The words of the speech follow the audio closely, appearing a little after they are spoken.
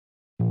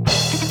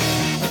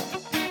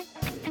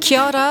Kia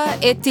ora,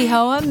 e te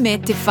hoa me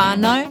te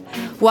whānau.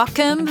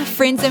 Welcome,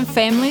 friends and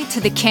family,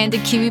 to the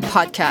Candid Kiwi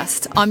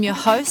podcast. I'm your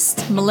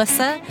host,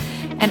 Melissa,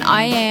 and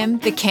I am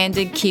the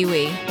Candid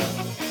Kiwi.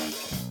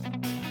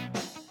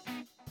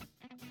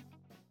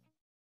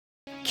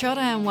 Kia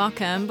ora and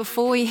welcome.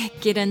 Before we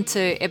get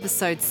into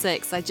episode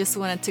 6, I just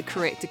wanted to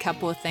correct a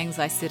couple of things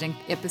I said in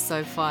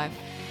episode 5.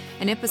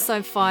 In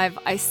episode 5,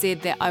 I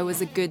said that I was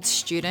a good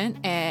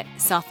student at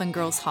Southland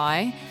Girls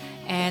High,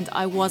 and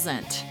I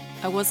wasn't.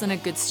 I wasn't a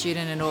good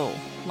student at all.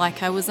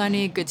 Like, I was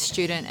only a good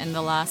student in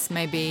the last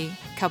maybe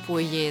couple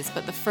of years,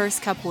 but the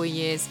first couple of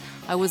years,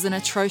 I was an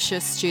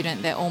atrocious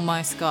student that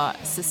almost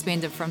got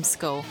suspended from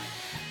school.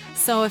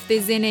 So if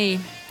there's any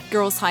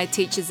Girls High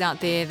teachers out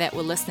there that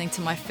were listening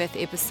to my 5th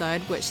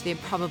episode, which there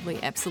probably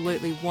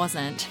absolutely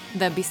wasn't,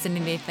 they'd be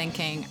sitting there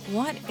thinking,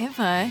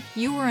 whatever,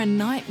 you were a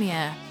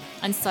nightmare.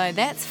 And so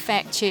that's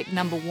fact check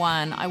number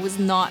 1. I was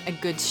not a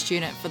good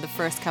student for the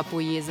first couple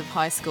of years of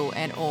high school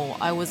at all.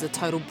 I was a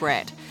total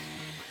brat.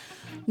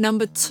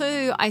 Number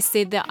 2, I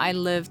said that I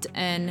lived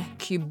in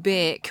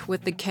Quebec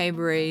with the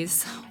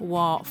Cabarets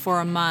for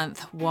a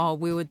month while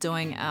we were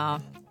doing our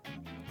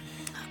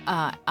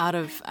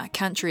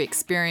out-of-country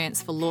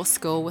experience for law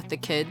school with the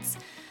kids.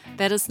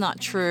 That is not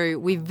true.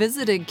 We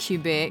visited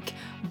Quebec,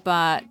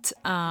 but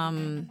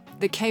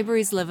the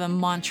Cabarets live in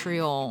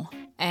Montreal,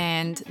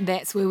 and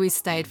that's where we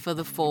stayed for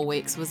the 4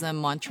 weeks, was in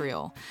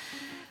Montreal.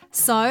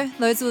 So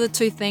those were the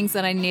 2 things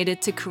that I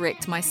needed to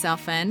correct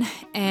myself in,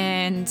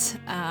 and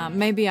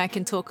maybe I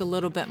can talk a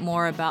little bit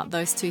more about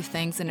those 2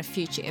 things in a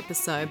future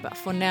episode, but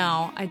for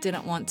now, I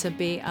didn't want to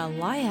be a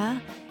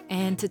liar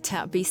and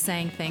to be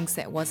saying things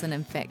that wasn't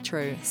in fact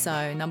true.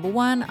 So number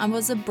 1, I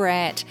was a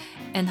brat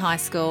in high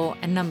school,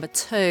 and number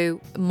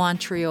 2,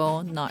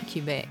 Montreal, not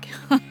Quebec.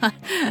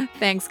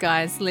 Thanks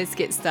guys, let's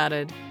get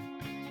started.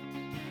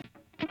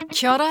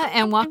 Kia ora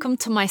and welcome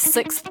to my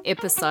 6th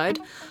episode.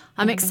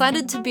 I'm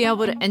excited to be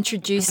able to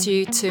introduce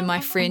you to my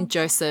friend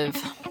Joseph.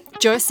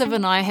 Joseph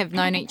and I have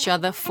known each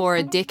other for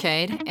a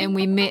decade, and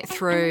we met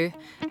through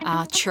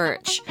our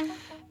church.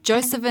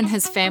 Joseph and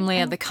his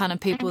family are the kind of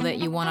people that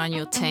you want on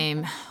your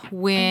team.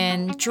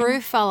 When Drew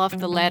fell off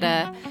the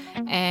ladder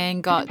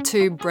and got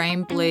 2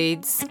 brain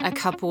bleeds a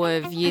couple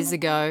of years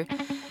ago,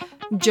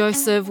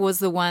 Joseph was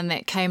the one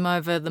that came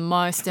over the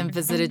most and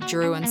visited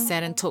Drew and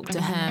sat and talked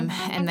to him,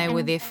 and they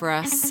were there for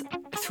us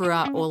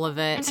throughout all of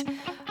it.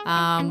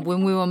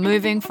 When we were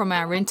moving from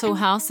our rental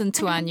house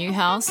into our new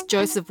house,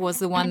 Joseph was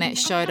the one that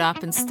showed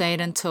up and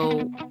stayed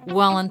until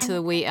well into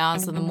the wee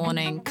hours of the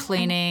morning,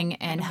 cleaning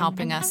and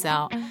helping us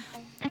out.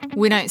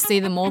 We don't see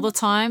them all the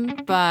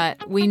time,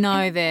 but we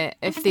know that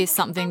if there's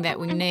something that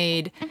we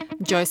need,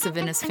 Joseph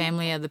and his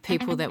family are the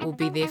people that will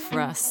be there for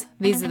us.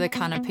 These are the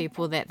kind of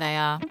people that they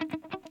are.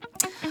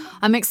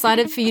 I'm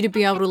excited for you to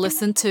be able to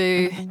listen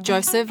to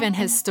Joseph and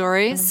his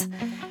stories.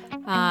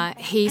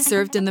 He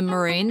served in the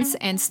Marines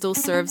and still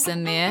serves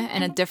in there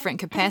in a different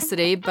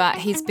capacity, but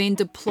he's been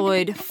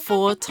deployed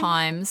 4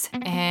 times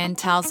and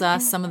tells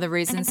us some of the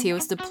reasons he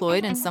was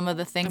deployed and some of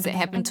the things that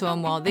happened to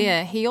him while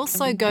there. He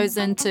also goes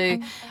into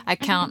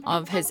account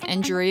of his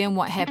injury and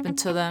what happened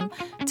to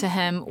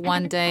him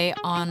one day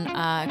on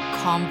a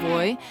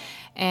convoy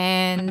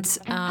and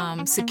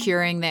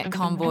securing that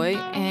convoy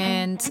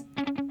and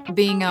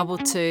being able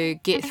to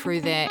get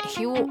through that.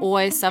 He will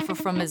always suffer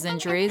from his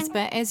injuries,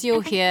 but as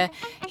you'll hear,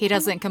 he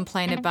doesn't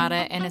complain about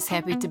it and is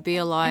happy to be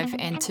alive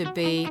and to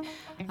be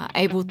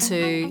able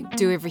to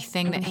do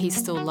everything that he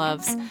still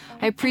loves.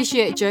 I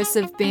appreciate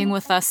Joseph being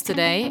with us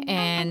today,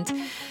 and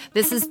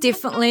this is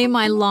definitely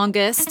my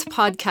longest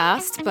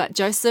podcast, but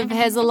Joseph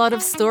has a lot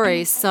of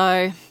stories,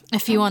 so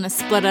if you want to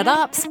split it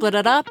up.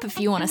 If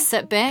you want to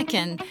sit back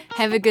and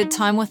have a good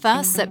time with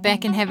us, sit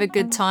back and have a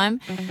good time.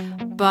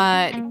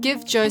 But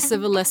give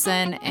Joseph a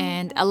listen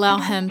and allow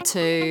him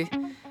to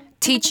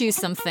teach you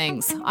some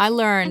things. I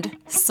learned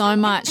so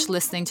much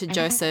listening to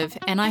Joseph,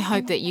 and I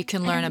hope that you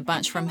can learn a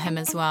bunch from him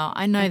as well.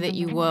 I know that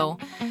you will.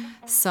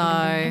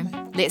 So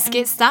let's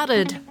get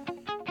started.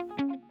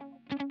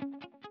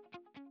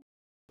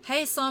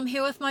 Hey, so I'm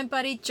here with my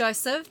buddy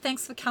Joseph.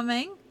 Thanks for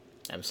coming.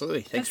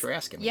 Absolutely. Thanks for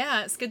asking.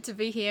 Yeah, it's good to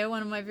be here.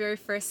 One of my very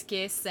first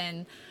guests,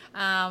 and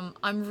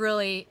I'm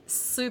really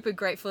super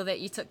grateful that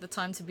you took the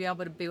time to be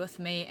able to be with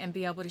me and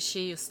be able to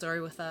share your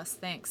story with us.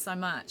 Thanks so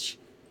much.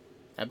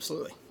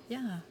 Absolutely.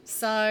 Yeah.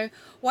 So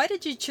why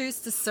did you choose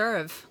to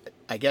serve?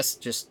 I guess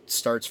just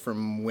starts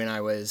from when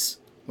I was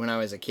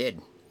a kid.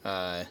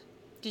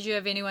 Did you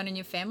have anyone in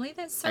your family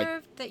that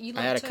served that you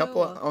loved? I had a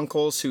couple of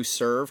uncles who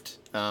served,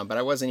 but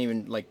I wasn't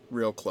even like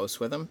real close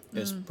with them. It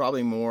was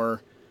probably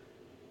more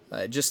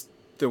just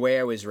the way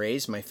I was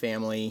raised. My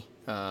family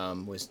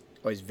was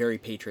always very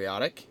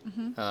patriotic,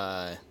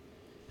 and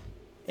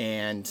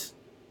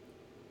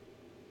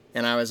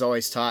I was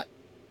always taught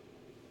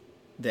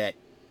that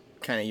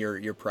kind of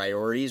your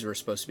priorities were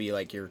supposed to be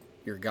like your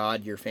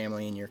God, your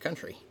family, and your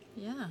country.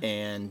 Yeah.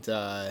 And so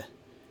I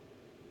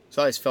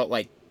always felt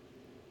like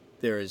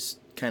there was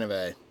kind of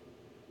a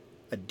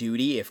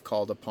duty, if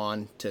called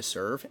upon, to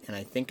serve, and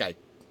I think I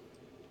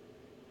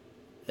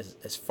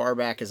as far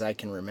back as I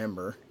can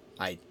remember,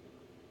 I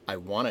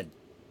wanted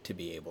to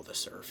be able to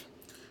serve.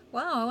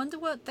 Wow, I wonder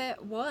what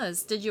that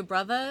was. Did your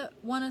brother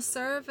want to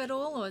serve at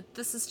all, or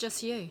this is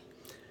just you?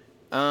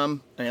 I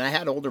mean, I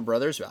had older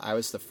brothers, but I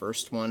was the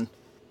first one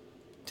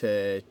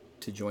to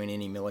join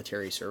any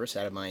military service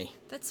out of my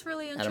That's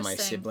really interesting. out of my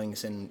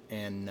siblings,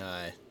 and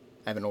I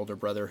have an older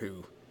brother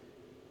who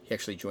he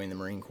actually joined the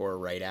Marine Corps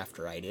right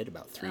after I did,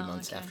 about 3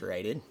 months after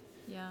I did.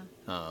 Yeah.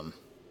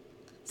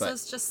 So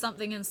it's just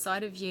something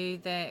inside of you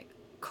that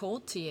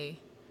called to you.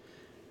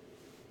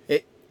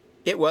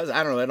 It was,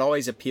 I don't know, it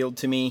always appealed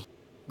to me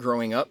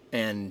growing up,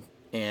 and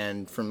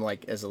from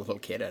like as a little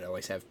kid, I'd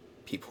always have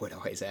people would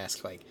always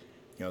ask, like,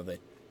 you know,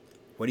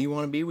 what do you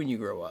want to be when you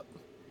grow up?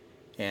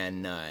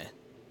 And I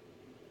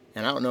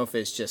don't know if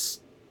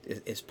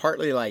it's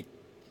partly like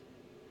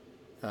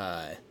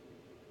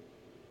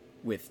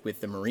with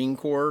the Marine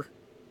Corps,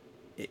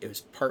 it was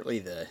partly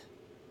the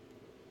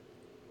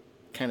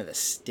kind of the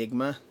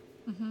stigma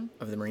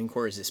of the Marine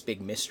Corps is this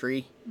big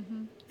mystery,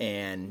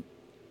 and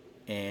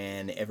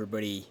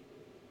everybody,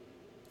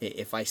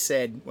 if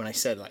when I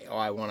said like, oh,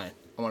 I want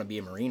to be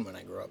a Marine when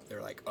I grow up,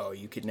 they're like, oh,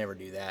 you could never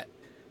do that.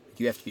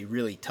 You have to be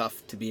really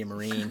tough to be a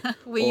Marine.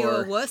 Were you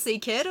a wussy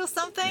kid or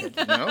something?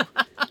 No,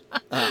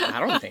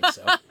 I don't think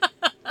so.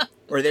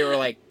 Or they were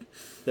like,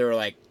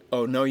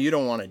 oh no, you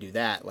don't want to do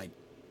that. Like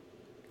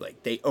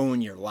they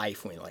own your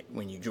life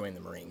when you join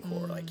the Marine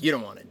Corps. Like, you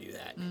don't want to do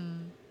that.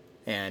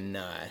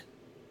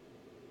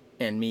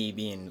 And me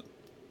being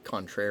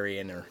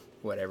contrarian or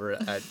whatever,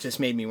 just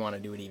made me want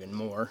to do it even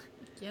more.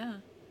 Yeah.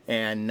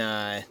 And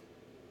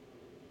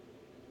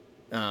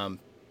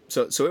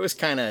so it was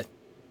kind of,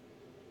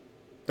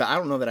 but I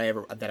don't know that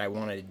I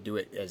wanted to do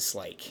it as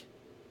like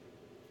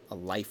a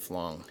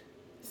lifelong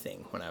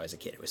thing when I was a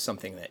kid. It was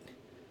something that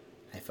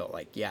I felt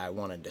like, yeah, I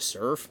wanted to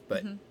serve,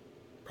 but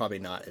probably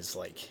not as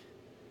like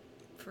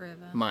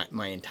forever,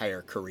 my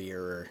entire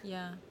career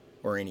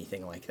or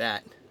anything like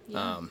that.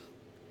 Yeah.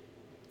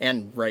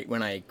 And right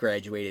when I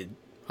graduated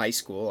high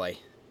school, I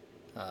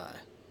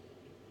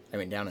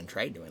went down and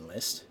tried to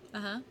enlist.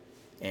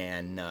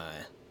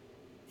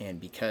 And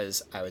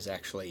because I was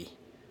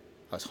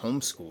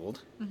homeschooled,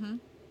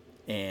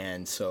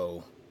 and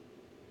so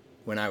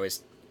when I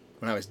was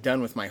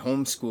done with my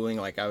homeschooling,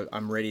 like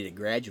I'm ready to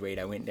graduate,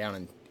 I went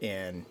down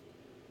and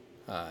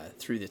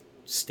through the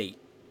state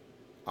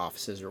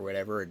offices or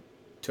whatever,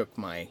 took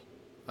my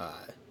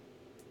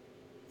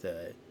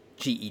the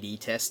GED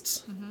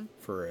tests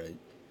for a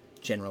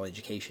general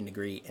education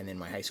degree, and then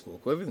my high school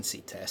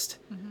equivalency test,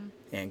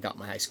 and got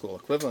my high school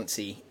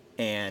equivalency.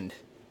 And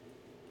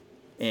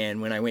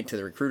when I went to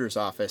the recruiter's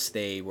office,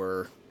 I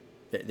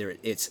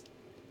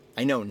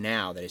know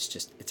now that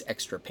it's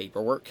extra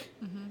paperwork.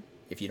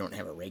 If you don't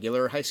have a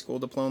regular high school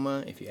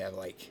diploma, if you have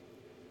like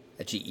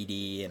a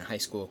GED and high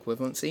school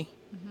equivalency,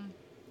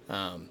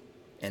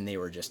 and they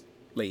were just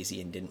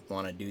lazy and didn't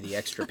want to do the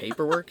extra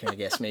paperwork. I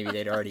guess maybe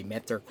they'd already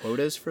met their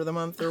quotas for the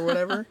month or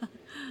whatever.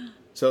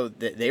 So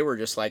they were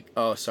just like,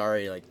 oh,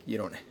 sorry, like you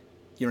don't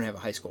have a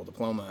high school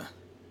diploma,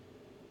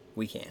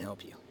 we can't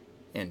help you,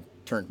 and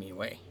turned me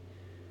away.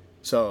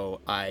 So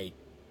my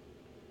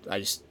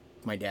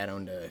dad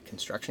owned a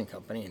construction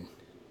company, and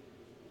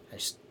I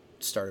just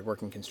started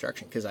working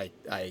construction because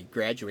I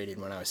graduated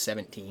when I was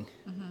 17.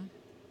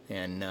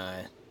 And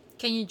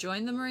can you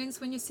join the Marines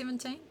when you're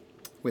 17?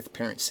 With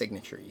parent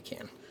signature, you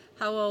can.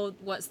 How old?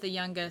 What's the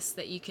youngest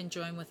that you can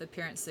join with a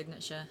parent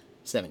signature?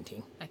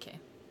 17. Okay.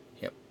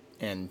 Yep.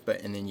 And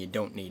then you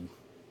don't need,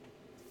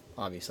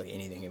 obviously,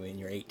 anything when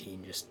you're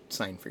 18. Just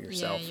sign for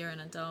yourself. Yeah, you're an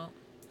adult.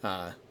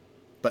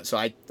 But so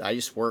I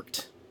just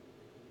worked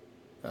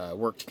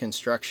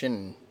construction,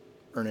 and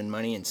earning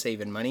money and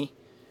saving money,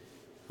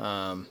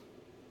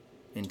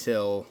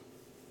 until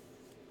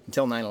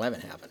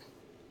 9/11 happened.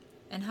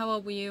 And how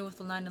old were you with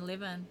the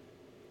 9/11?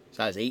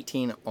 So I was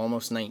 18,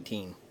 almost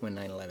 19 when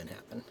 9/11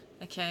 happened.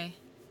 Okay.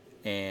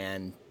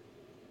 And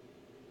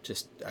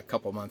just a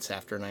couple months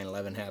after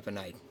 9/11 happened,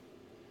 I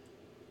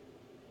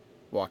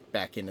walked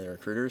back into the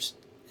recruiters,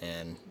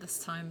 and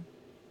this time.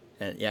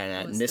 And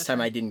this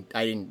time I didn't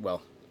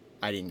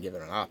give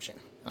it an option.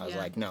 I was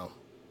like, no,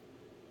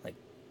 like,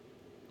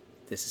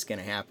 this is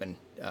gonna happen.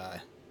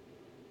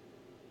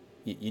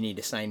 You need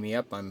to sign me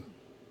up. I'm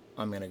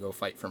gonna go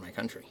fight for my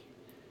country.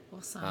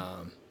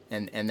 Awesome.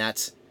 When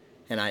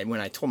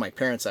I told my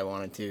parents I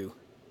wanted to,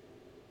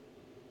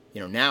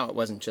 now it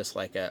wasn't just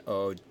like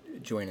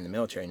joining the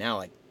military. Now,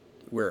 like,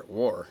 we're at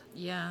war.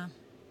 Yeah.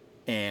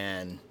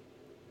 And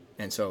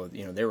so,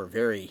 they were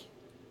very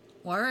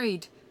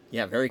worried.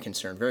 Yeah, very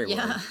concerned, very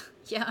worried.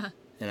 Yeah.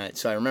 And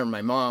so I remember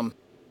my mom,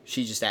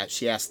 she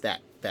asked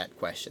that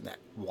question, that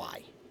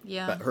why.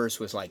 Yeah. But hers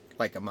was like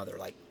a mother,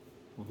 like,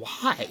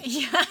 why?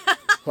 Yeah.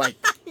 Like,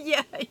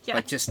 yeah.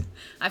 Like, just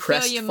I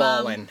feel you,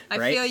 Mom. right? I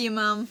feel you,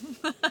 Mom.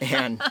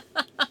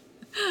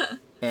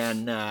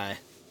 and I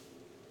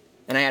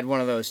had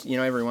one of those,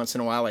 every once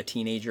in a while a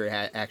teenager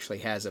actually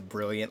has a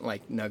brilliant,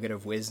 like, nugget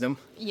of wisdom.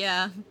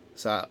 Yeah.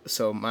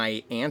 So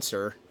my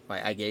answer,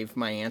 I gave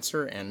my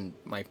answer, and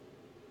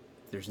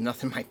there's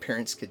nothing my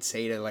parents could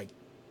say to like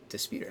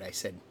dispute it. I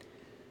said,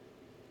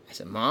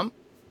 Mom,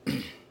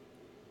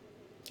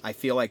 I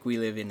feel like we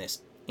live in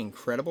this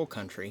incredible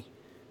country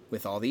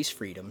with all these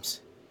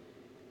freedoms,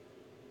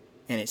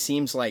 and it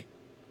seems like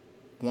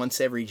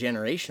once every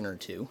generation or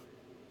two,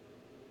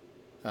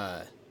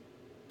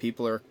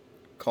 people are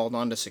called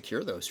on to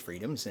secure those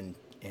freedoms, and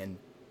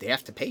they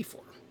have to pay for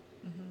them.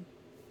 Mm-hmm.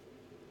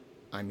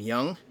 I'm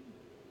young,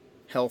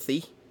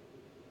 healthy,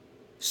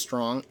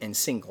 strong, and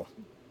single.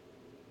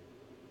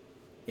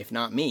 If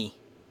not me,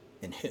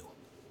 then who?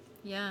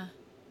 Yeah.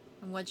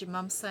 And what'd your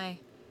mum say?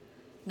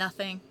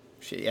 Nothing.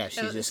 She's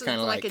just kind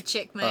of like a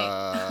checkmate.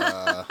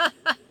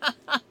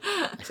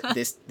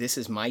 This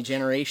is my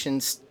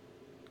generation's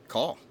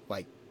call,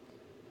 like,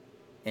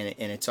 and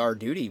it's our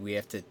duty. We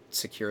have to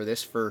secure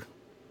this for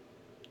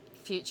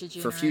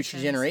future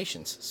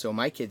generations, so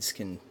my kids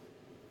can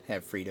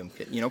have freedom.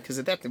 Because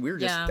at that we were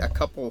just a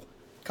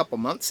couple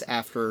months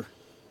after,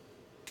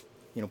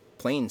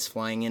 planes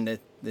flying into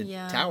the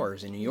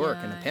towers in New York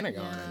and the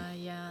Pentagon.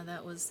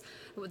 That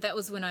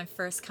was when I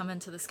first come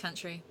into this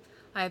country.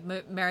 I had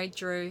married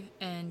Drew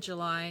in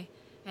July,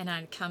 and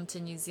I'd come to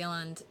New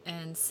Zealand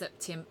in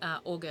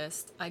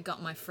August. I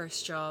got my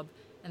first job,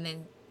 and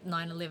then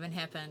 9/11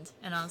 happened,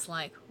 and I was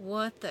like,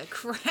 what the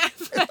crap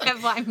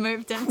have I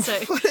moved into?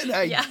 What did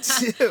I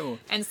do?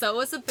 And so it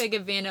was a big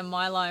event in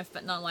my life,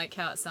 but not like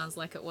how it sounds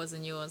like it was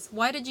in yours.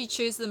 Why did you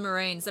choose the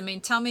Marines? I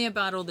mean, tell me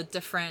about all the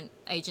different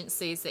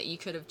agencies that you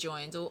could have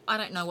joined, or I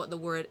don't know what the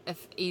word,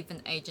 if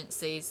even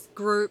agencies,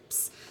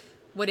 groups,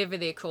 whatever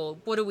they're called.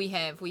 What do we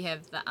have? We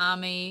have the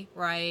Army,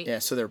 right? Yeah,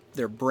 so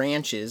they're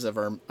branches of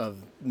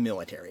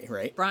military,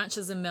 right?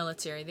 Branches of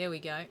military. There we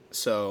go.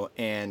 So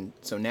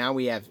now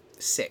we have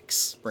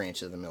 6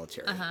 branches of the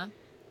military. Uh-huh.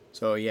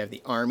 So you have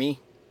the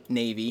Army,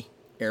 Navy,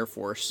 Air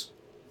Force,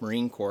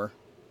 Marine Corps,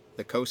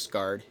 the Coast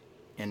Guard,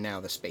 and now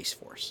the Space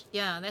Force.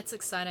 Yeah, that's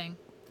exciting.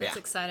 That's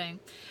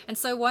exciting. And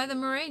so why the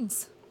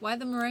Marines? Why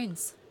the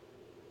Marines?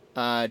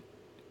 I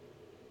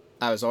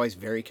was always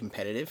very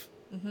competitive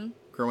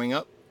growing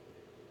up.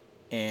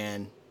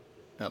 And,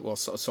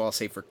 so I'll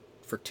say for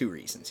 2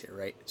 reasons here,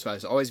 right? So I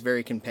was always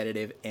very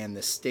competitive, and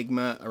the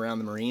stigma around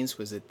the Marines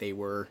was that they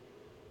were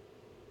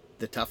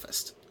the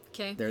toughest.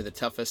 Okay. They're the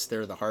toughest,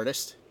 they're the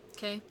hardest.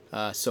 Okay.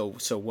 So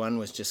one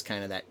was just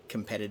kind of that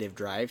competitive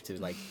drive to,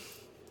 like,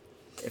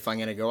 if I'm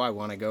going to go, I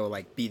want to go,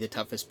 like, be the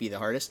toughest, be the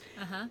hardest.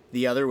 Uh-huh.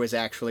 The other was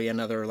actually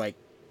another, like,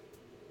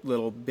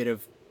 little bit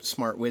of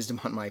smart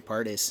wisdom on my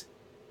part is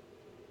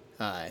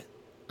I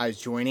was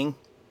joining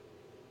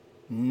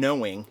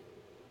knowing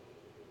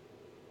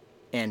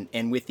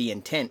and with the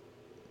intent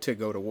to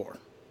go to war.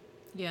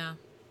 Yeah.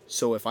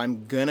 So if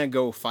I'm gonna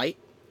go fight,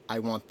 I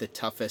want the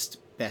toughest,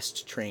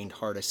 best trained,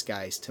 hardest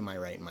guys to my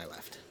right and my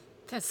left.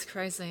 That's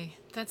crazy.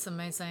 That's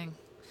amazing.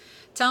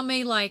 Tell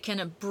me, like, in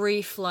a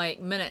brief,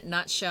 like, minute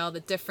nutshell, the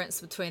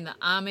difference between the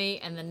Army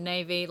and the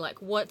Navy.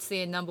 Like, what's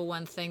their number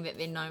one thing that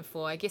they're known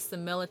for? I guess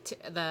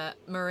the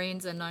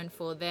Marines are known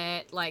for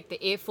that. Like,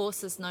 the Air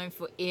Force is known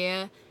for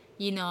air,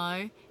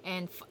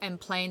 and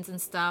planes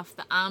and stuff.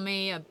 The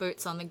Army are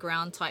boots on the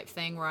ground type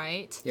thing,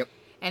 right? Yep.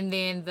 And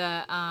then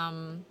the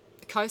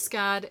Coast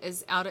Guard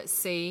is out at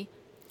sea.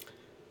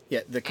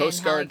 Yeah, the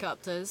Coast Guard.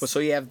 Helicopters. Well, so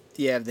you have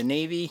the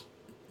Navy.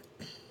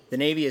 The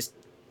Navy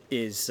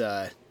is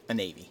a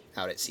Navy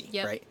out at sea,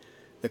 right?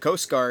 The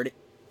Coast Guard,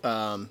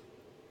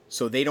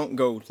 so they don't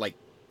go like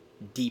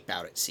deep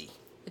out at sea.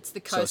 It's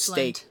the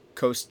coastline.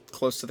 So stay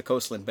close to the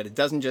coastline, but it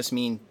doesn't just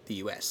mean the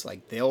U.S.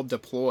 Like they'll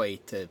deploy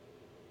to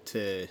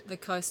the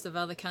coast of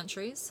other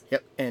countries.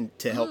 Yep, and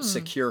to help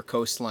secure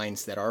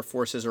coastlines that our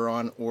forces are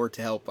on, or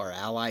to help our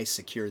allies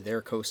secure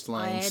their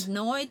coastlines. I had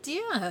no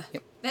idea.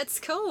 Yep. That's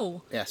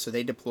cool. Yeah, so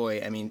they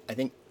deploy. I mean, I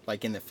think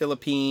like in the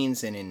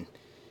Philippines and in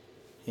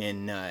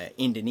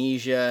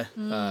Indonesia,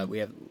 we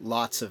have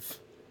lots of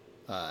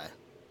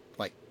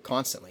like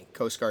constantly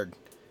Coast Guard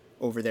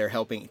over there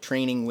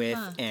training with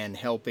and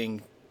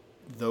helping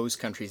those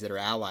countries that are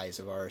allies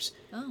of ours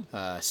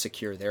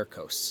secure their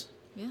coasts.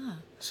 Yeah.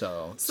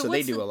 So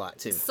they do a lot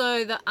too.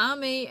 So the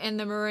Army and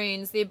the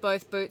Marines, they're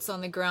both boots on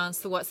the ground.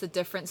 So what's the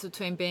difference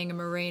between being a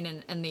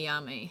Marine and the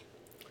Army?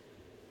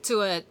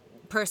 To a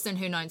person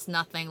who knows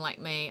nothing like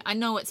me, I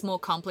know it's more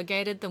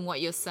complicated than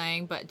what you're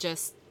saying, but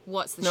just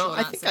what's the short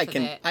answer for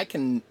that?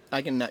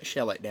 I can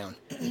nutshell it down.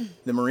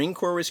 The Marine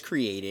Corps was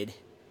created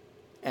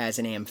as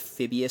an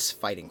amphibious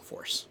fighting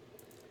force.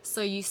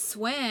 So you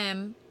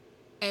swam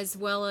as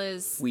well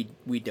as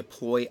we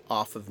deploy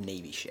off of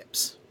Navy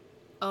ships.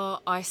 Oh,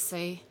 I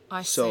see.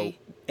 See.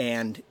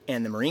 And the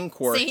Marine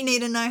Corps. So you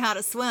need to know how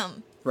to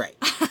swim. Right.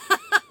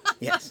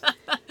 Yes.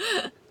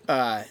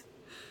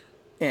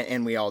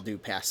 And we all do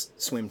pass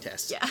swim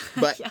tests. Yeah.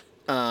 But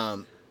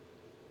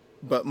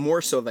but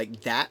more so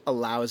like that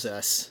allows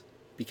us,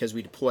 because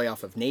we deploy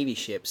off of Navy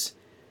ships,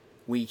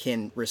 we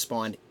can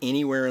respond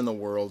anywhere in the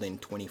world in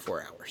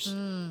 24 hours.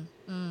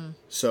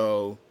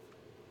 So,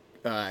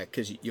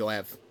 because you'll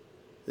have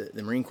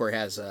the Marine Corps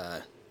has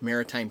a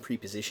maritime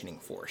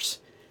prepositioning force.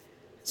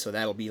 So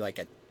that'll be like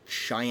a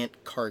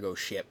giant cargo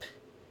ship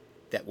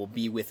that will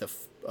be with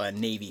a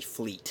Navy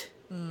fleet.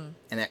 And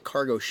that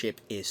cargo ship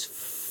is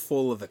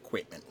full of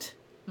equipment.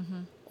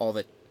 All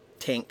the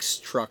tanks,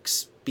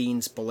 trucks,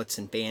 beans, bullets,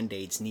 and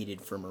Band-Aids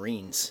needed for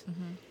Marines.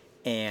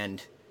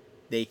 And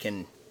you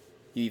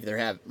either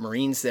have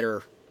Marines that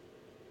are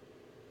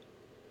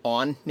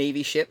on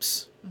Navy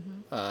ships,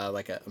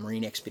 like a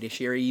Marine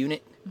Expeditionary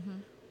Unit,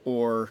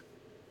 or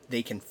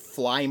they can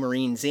fly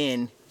Marines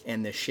in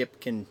and the ship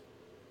can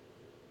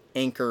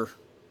anchor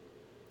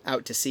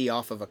out to sea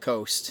off of a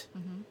coast,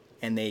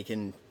 and they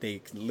can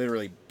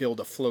literally build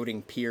a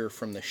floating pier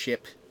from the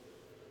ship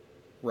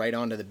right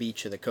onto the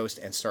beach of the coast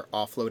and start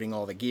offloading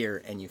all the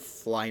gear, and you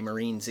fly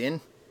Marines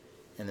in,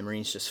 and the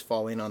Marines just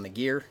fall in on the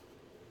gear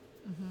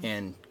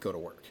and go to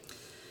work.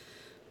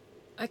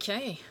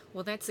 Okay,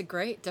 well that's a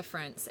great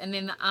difference. And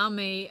then the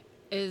Army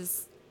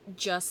is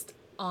just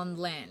on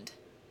land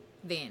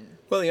then.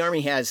 Well, the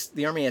Army has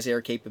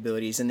air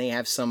capabilities, and they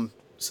have some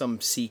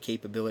sea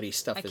capability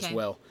stuff as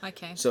well.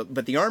 Okay. So,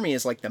 but the Army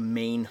is like the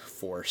main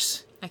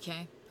force.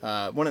 Okay.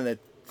 One of the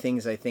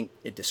things I think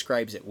it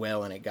describes it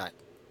well, and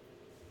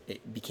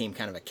it became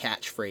kind of a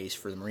catchphrase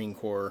for the Marine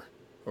Corps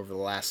over the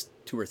last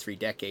 2 or 3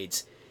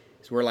 decades,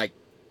 is we're like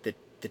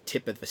the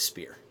tip of the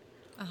spear.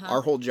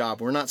 Our whole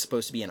job, we're not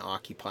supposed to be an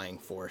occupying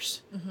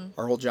force.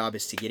 Our whole job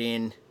is to get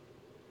in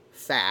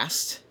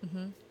fast,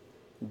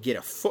 get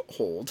a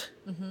foothold,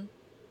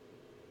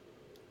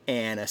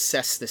 and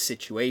assess the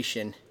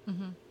situation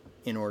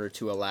in order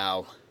to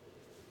allow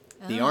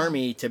the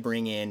Army to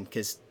bring in,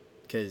 because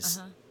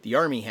the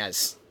Army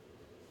has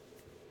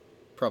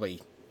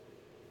probably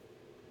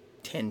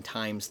 10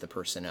 times the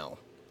personnel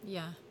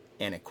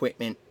and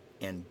equipment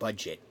and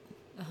budget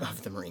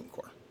of the Marine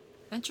Corps.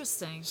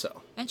 Interesting.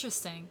 So.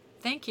 Interesting.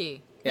 Thank you.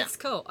 Yeah. That's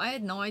cool. I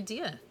had no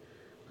idea.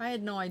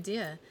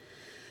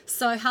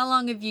 So how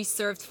long have you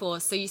served for?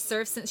 So you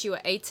served since you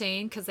were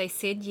 18 because they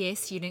said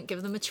yes, you didn't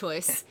give them a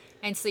choice.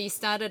 And so you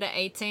started at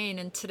 18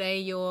 and today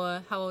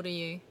you're, how old are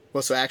you?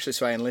 Well, so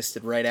I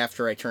enlisted right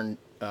after I turned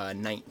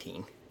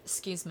 19.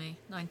 Excuse me,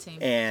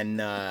 19. And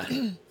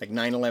like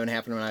 9/11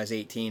 happened when I was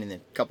 18, and then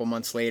a couple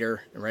months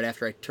later, and right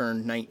after I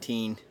turned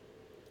 19,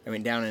 I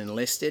went down and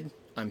enlisted.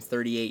 I'm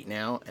 38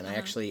 now, and I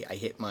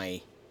hit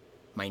my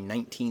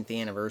 19th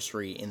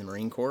anniversary in the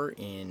Marine Corps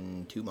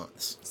in 2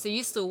 months. So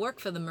you still work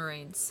for the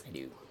Marines? I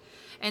do.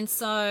 And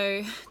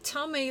so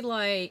tell me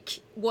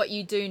like what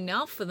you do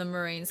now for the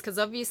Marines, because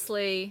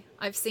obviously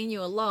I've seen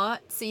you a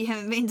lot, so you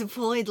haven't been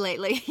deployed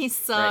lately.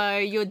 So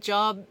your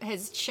job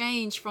has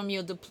changed from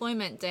your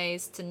deployment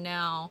days to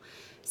now.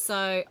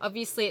 So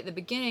obviously at the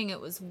beginning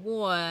it was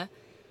war,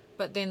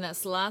 but then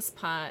this last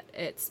part,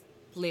 it's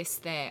less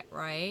that,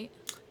 right?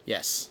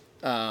 Yes.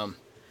 So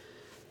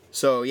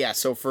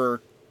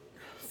for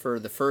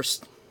the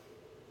first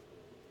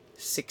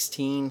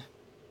 16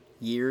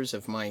 years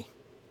of my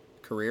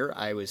career,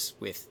 I was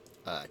with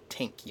a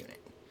tank unit.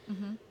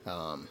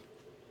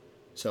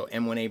 So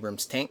M1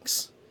 Abrams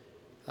tanks.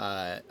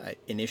 I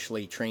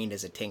initially trained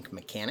as a tank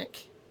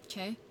mechanic.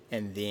 Okay.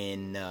 And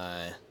then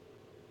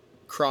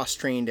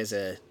cross-trained as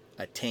a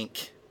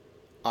tank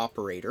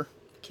operator.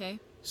 Okay.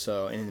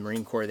 So in the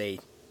Marine Corps, they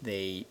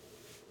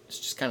it's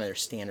just kind of their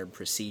standard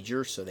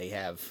procedure. So they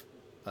have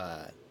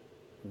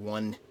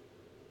one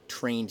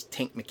trained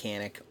tank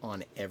mechanic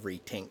on every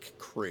tank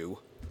crew.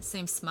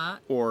 Seems smart.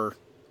 Or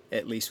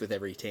at least with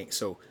every tank.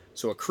 So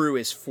a crew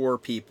is 4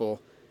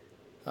 people,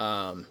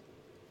 but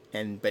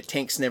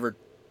tanks never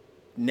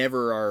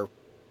are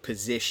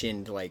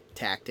positioned like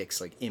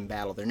tactics, like in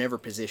battle. They're never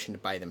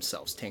positioned by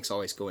themselves. Tanks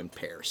always go in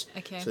pairs,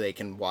 so they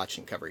can watch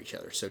and cover each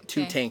other. So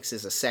 2 tanks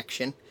is a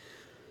section.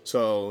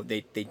 So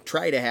they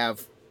try to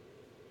have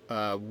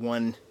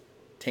 1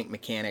 tank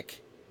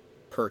mechanic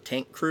per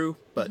tank crew,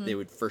 but they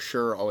would for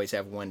sure always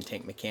have 1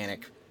 tank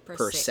mechanic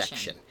per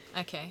section.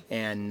 Okay.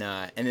 And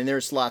then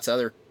there's lots of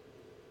other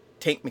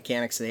tank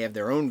mechanics. They have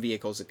their own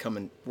vehicles that come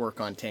and work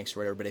on tanks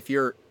or whatever. But if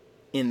you're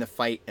in the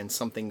fight and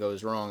something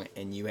goes wrong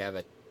and you have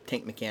a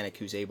tank mechanic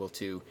who's able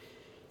to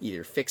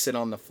either fix it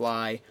on the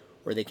fly,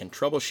 or they can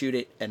troubleshoot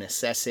it and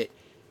assess it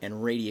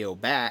and radio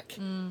back,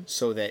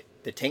 so that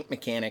the tank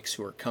mechanics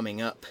who are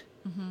coming up,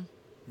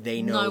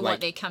 they know like what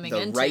they're coming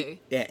into.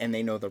 And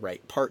they know the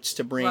right parts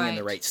to bring and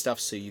the right stuff,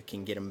 so you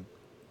can get them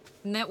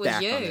and that was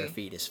back you. on their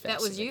feet as fast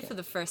That was as you for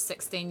the first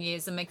 16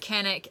 years, a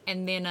mechanic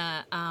and then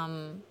a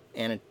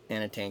and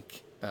a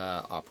tank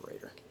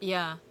operator.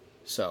 Yeah.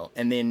 So,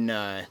 and then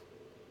I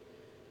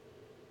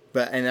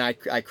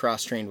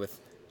cross-trained with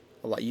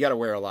a lot. You got to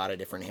wear a lot of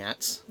different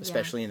hats,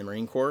 especially in the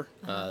Marine Corps,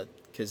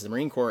 because the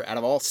Marine Corps, out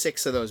of all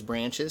 6 of those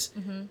branches,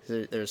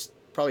 there's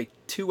probably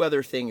 2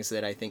 other things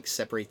that I think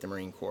separate the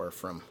Marine Corps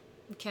from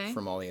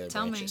all the other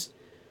branches.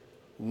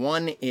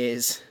 One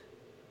is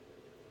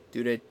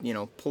due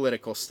to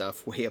political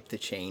stuff way up the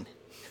chain.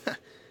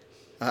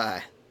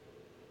 The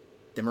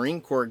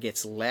Marine Corps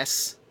gets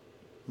less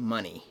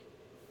money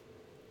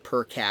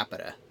per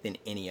capita than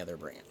any other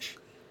branch.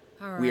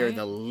 All right. We are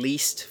the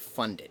least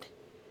funded.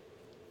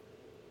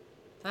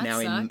 That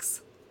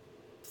sucks.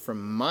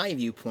 From my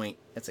viewpoint,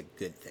 that's a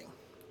good thing.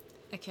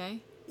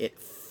 Okay. It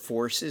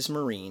forces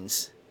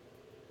Marines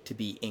to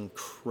be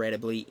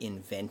incredibly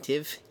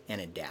inventive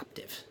and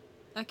adaptive.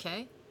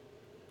 Okay.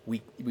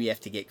 We have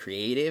to get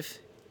creative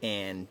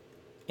and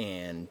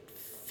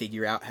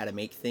figure out how to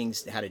make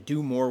things, how to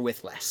do more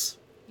with less.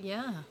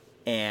 Yeah.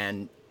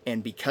 And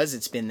because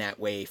it's been that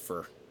way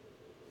for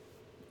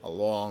a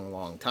long,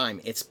 long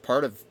time, it's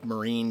part of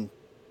Marine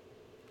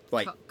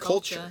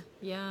culture.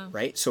 Yeah.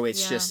 Right? So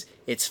it's just,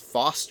 it's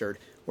fostered.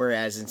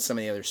 Whereas in some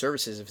of the other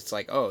services, if it's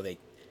like, oh, they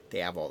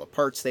have all the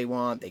parts they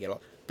want, they get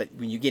all, but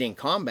when you get in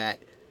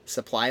combat,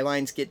 supply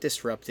lines get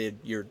disrupted,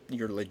 your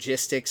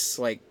logistics,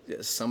 like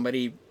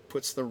somebody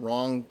puts the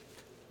wrong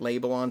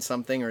label on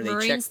something, or they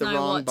Marines check the know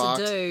wrong what box,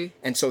 to do.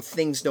 and so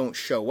things don't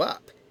show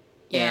up.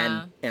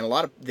 Yeah. And a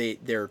lot of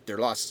their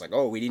loss is like,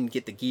 oh, we didn't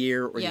get the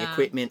gear or the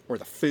equipment or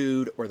the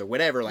food or the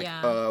whatever. Like,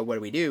 what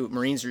do we do?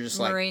 Marines are just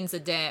Marines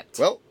adapt.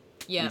 Well,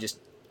 we just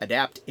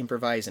adapt,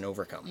 improvise, and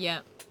overcome. Yeah.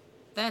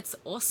 That's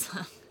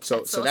awesome.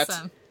 So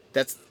awesome.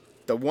 that's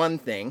the one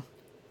thing,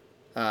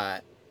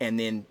 and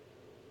then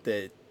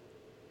the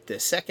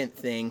second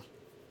thing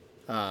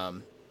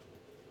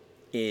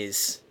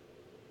is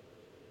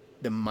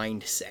the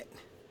mindset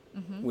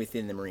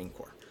within the Marine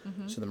Corps.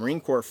 So the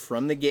Marine Corps,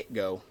 from the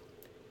get-go,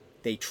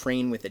 they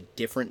train with a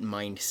different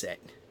mindset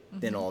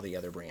than all the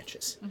other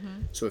branches.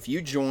 So if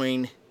you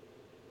join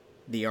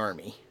the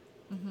Army,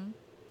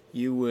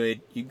 you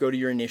go to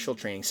your initial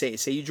training.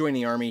 Say you join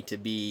the Army to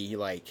be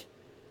like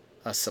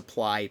a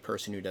supply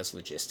person who does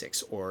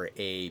logistics, or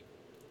a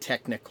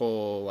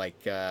technical,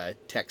 like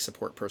tech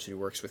support person who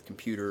works with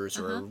computers,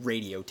 or a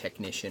radio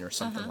technician or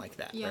something like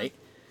that, right?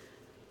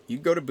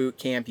 You'd go to boot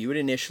camp. You would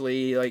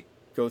initially like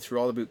go through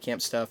all the boot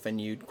camp stuff,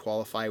 and you'd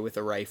qualify with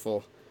a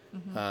rifle,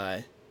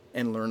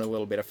 and learn a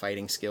little bit of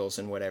fighting skills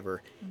and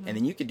whatever. And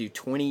then you could do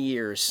 20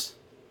 years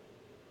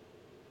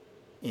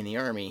in the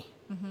Army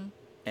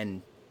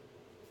and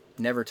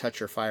never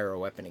touch or fire a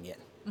weapon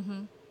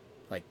again.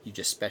 Like, you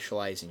just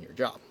specialize in your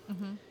job.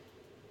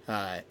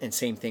 And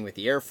same thing with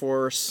the Air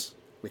Force,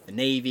 with the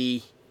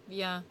Navy,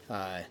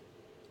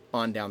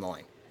 on down the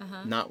line.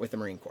 Not with the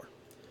Marine Corps.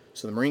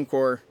 So the Marine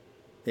Corps,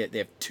 they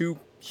have two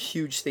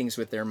huge things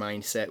with their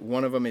mindset.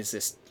 One of them is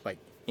this like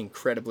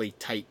incredibly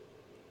tight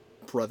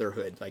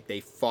brotherhood. Like, they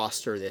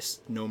foster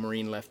this no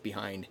Marine left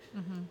behind,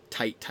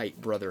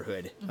 tight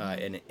brotherhood,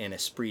 and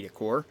esprit de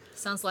corps.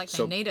 Sounds like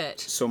they need it.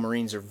 So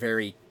Marines are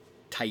very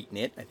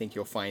tight-knit. I think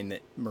you'll find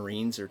that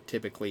Marines are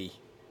typically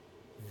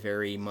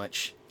very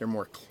much, they're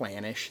more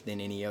clannish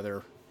than any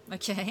other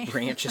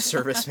branch of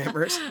service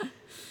members.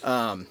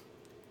 But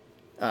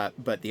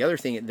the other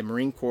thing, the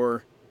Marine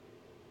Corps,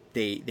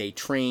 they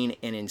train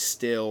and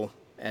instill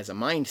as a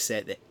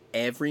mindset that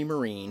every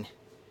Marine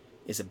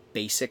is a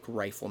basic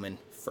rifleman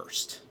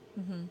first.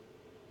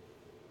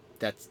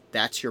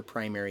 That's your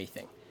primary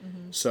thing.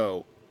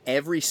 So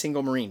every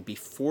single Marine,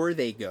 before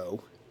they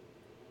go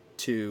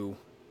to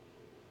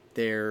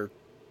their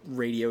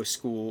radio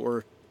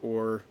school,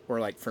 or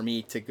like for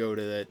me to go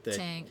to the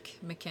tank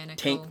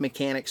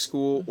mechanic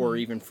school, or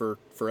even for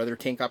other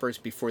tank operators,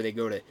 before they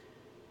go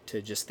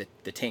to just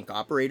the tank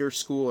operator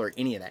school or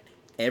any of that,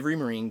 every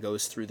Marine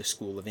goes through the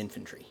school of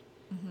infantry.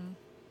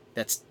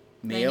 That's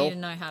male. They need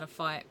to know how to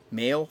fight.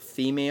 Male,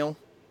 female,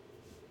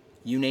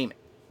 you name it.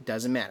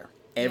 Doesn't matter.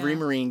 Every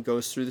Marine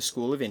goes through the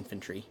school of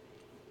infantry,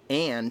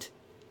 and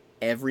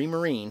every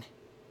Marine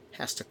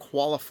has to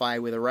qualify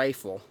with a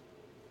rifle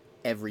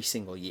every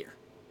single year.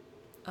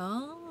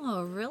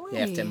 Oh, really? They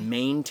have to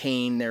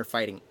maintain their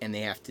fighting, and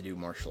they have to do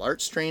martial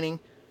arts training,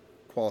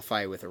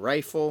 qualify with a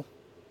rifle.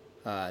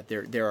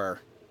 There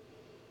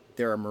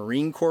are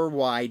Marine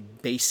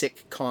Corps-wide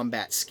basic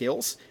combat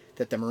skills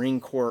that the Marine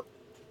Corps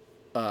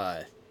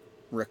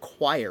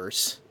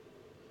requires.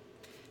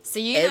 So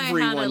you know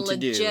how to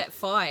legit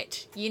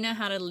fight. You know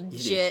how to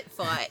legit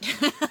fight.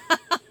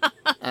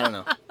 I don't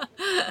know.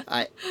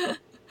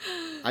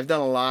 I've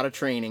done a lot of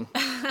training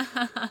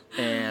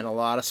and a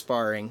lot of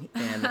sparring,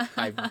 and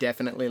I've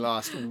definitely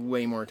lost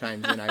way more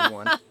times than I've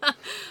won.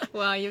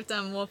 Well, you've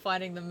done more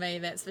fighting than me,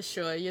 that's for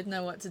sure. You'd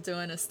know what to do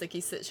in a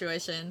sticky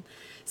situation.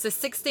 So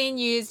 16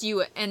 years you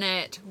were in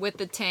it with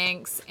the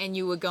tanks, and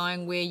you were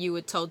going where you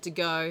were told to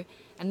go.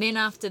 And then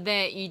after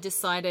that, you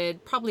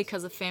decided, probably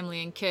because of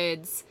family and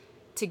kids,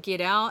 to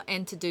get out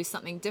and to do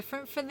something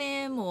different for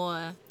them,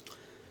 or?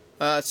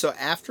 So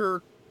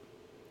after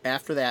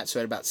that, so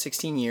at about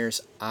 16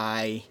 years,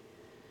 I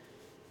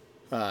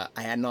had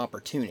an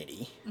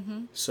opportunity.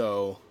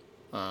 So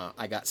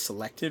I got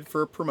selected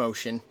for a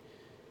promotion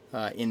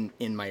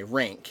in my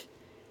rank,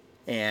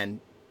 and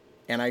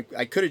I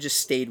could have just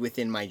stayed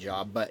within my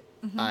job, but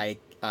I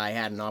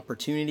had an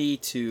opportunity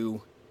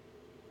to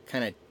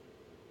kind of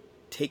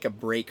take a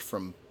break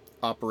from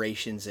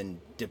operations and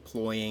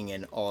deploying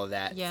and all of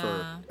that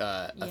for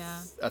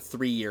a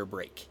 3-year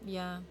break.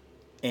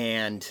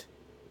 And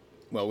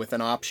well, with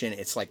an option,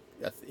 it's like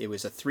it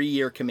was a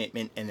 3-year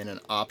commitment, and then an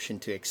option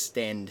to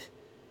extend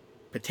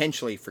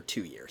potentially for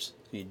 2 years.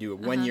 So you do a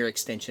 1-year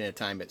extension at a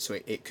time, but so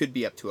it could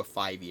be up to a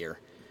 5-year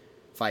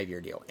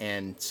deal.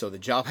 And so the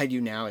job I do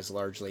now is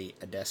largely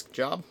a desk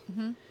job.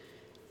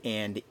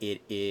 and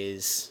it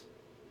is,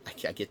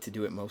 I get to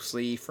do it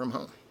mostly from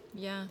home.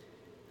 Yeah.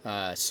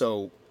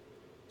 So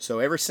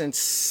ever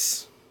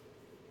since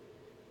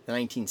the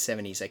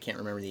 1970s, I can't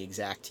remember the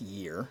exact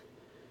year.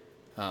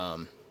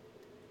 After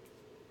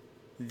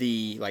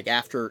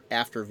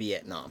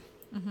Vietnam,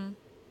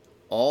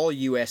 all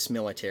U.S.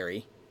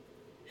 military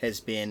has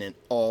been an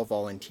all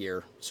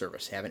volunteer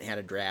service. Haven't had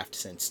a draft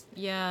since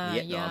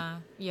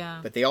Vietnam. Yeah.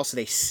 But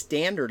they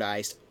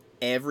standardized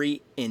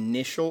every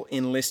initial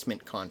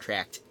enlistment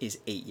contract is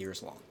 8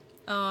 years long.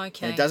 Oh,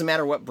 okay. And it doesn't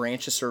matter what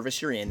branch of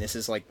service you're in. This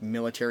is like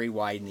military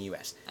wide in the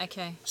U.S.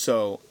 Okay.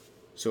 So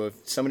if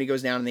somebody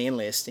goes down and they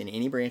enlist in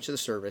any branch of the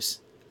service,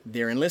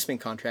 their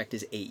enlistment contract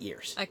is 8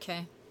 years.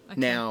 Okay.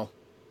 Now,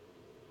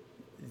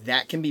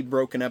 that can be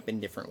broken up in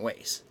different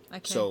ways.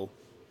 Okay. So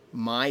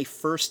my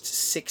first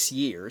 6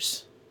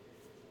 years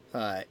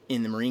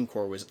in the Marine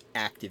Corps was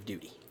active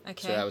duty.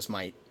 Okay. So that was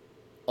my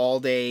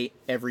all-day,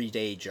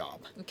 everyday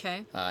job.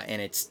 Okay.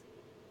 And it's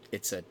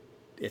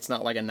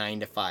not like a 9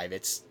 to 5.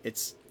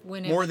 It's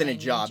Whenever more than a they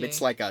job. need you.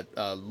 It's like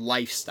a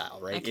lifestyle,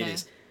 right? Okay. It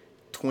is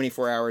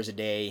 24 hours a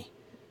day,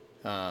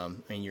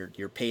 and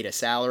you're paid a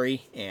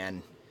salary,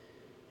 and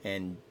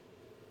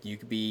you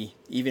could be,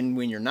 even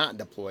when you're not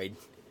deployed,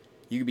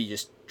 you could be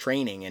just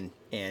training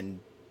and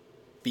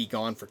be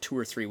gone for 2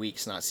 or 3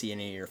 weeks, not see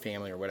any of your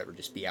family or whatever,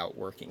 just be out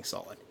working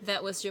solid.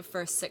 That was your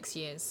first 6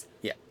 years.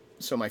 Yeah.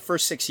 So my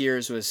first 6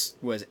 years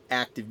was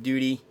active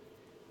duty.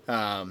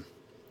 And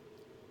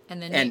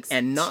the next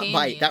and not 10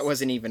 by years. that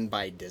wasn't even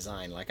by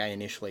design. Like, I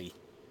initially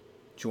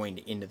joined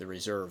into the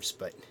reserves,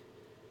 but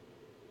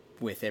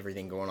with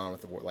everything going on with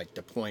the war, like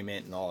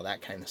deployment and all of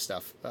that kind of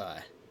stuff,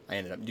 I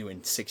ended up doing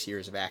 6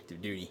 years of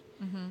active duty.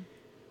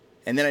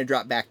 And then I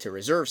dropped back to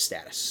reserve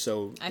status.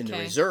 So in the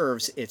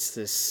reserves, it's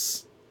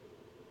this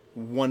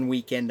 1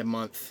 weekend a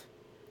month,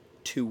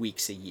 2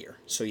 weeks a year.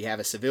 So you have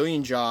a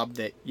civilian job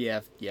that you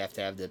have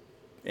to have a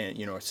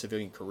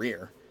civilian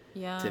career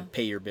to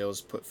pay your bills,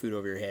 put food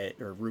over your head,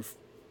 or roof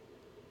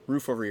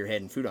over your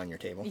head and food on your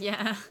table.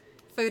 Yeah.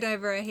 Food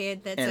over our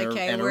head, that's and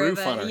okay. A roof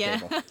on our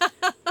table.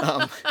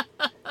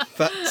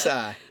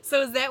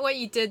 So is that what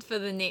you did for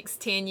the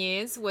next 10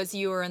 years? Was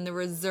you were in the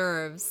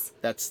reserves?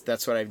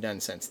 That's what I've done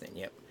since then,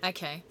 yep.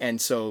 Okay. And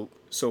so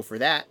for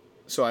that,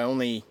 I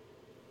only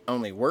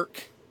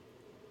work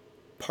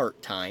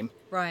part-time.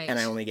 Right. And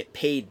I only get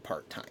paid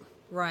part-time.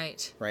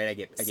 Right. Right? I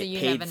get you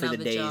paid have for the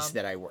another days job.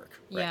 that I work.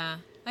 Right? Yeah.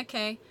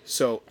 Okay.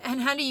 So. And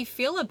how do you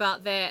feel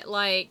about that?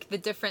 Like the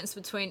difference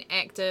between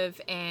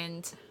active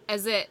and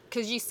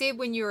because you said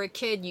when you were a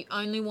kid you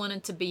only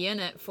wanted to be in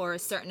it for a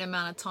certain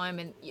amount of time,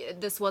 and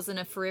this wasn't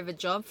a forever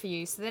job for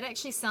you. So that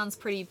actually sounds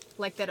pretty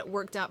like that. It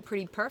worked out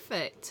pretty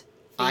perfect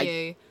for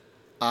you.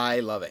 I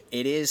love it.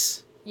 It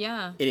is.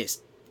 Yeah. It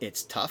is.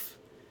 It's tough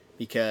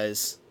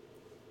because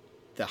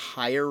the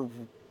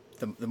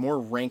more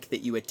rank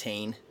that you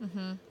attain,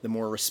 the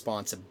more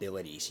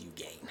responsibilities you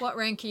gain. What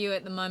rank are you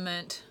at the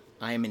moment?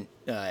 I am an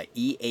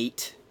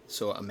E8,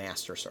 so a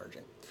master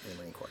sergeant in the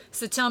Marine Corps.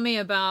 So tell me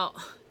about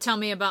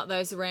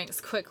those ranks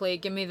quickly.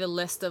 Give me the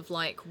list of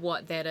like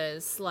what that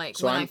is. Like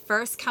so when I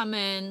first come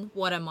in,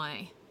 what am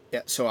I?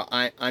 Yeah, so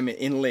I'm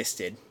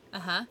enlisted.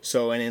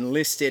 So an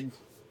enlisted,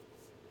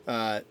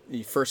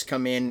 you first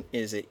come in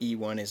is a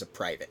E1 is a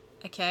private.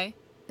 Okay.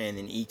 And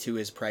then E2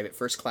 is private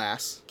first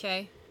class.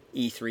 Okay.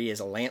 E3 is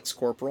a lance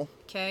corporal.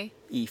 Okay.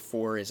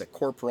 E4 is a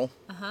corporal.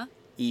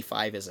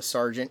 E5 is a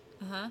sergeant.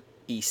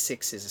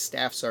 E6 is a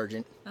staff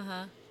sergeant.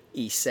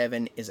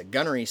 E7 is a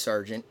gunnery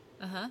sergeant.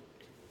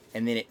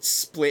 And then it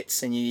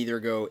splits, and you either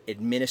go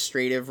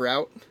administrative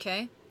route.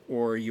 Okay.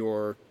 Or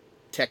your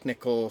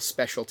technical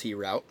specialty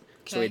route.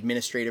 Okay. So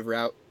administrative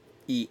route,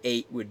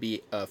 E8 would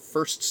be a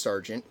first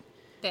sergeant.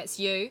 That's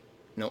you.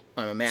 No,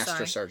 I'm a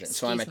master sergeant.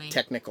 So I'm a me.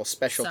 Technical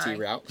specialty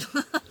route.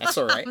 That's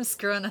all right. I'm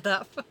screwing it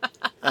up.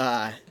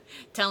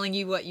 Telling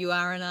you what you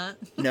are or not.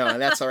 No,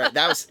 that's all right.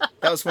 That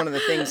was one of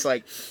the things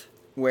like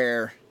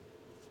where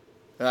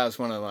that was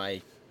one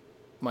of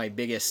my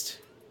biggest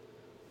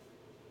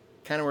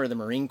kind of where the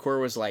Marine Corps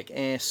was like,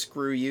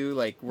 screw you,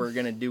 like we're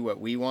gonna do what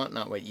we want,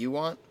 not what you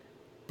want,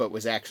 but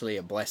was actually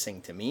a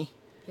blessing to me.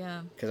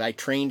 Yeah. Because I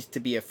trained to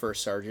be a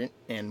first sergeant,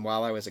 and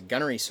while I was a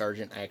gunnery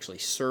sergeant, I actually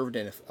served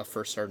in a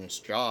first sergeant's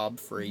job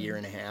for a year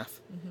and a half.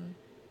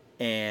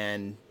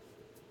 And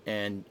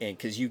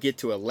because you get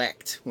to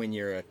elect when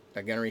you're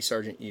a gunnery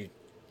sergeant, you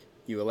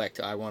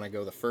elect, I want to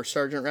go the first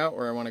sergeant route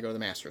or I want to go the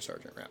master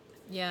sergeant route.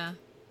 Yeah.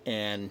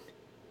 And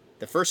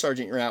the first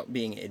sergeant route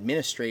being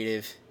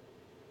administrative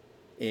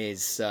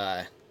is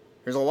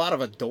there's a lot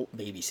of adult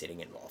babysitting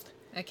involved.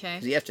 Okay.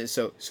 You have to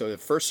so the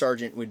first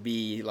sergeant would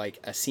be like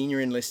a senior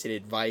enlisted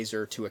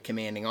advisor to a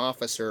commanding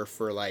officer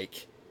for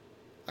like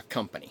a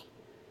company.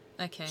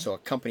 Okay. So a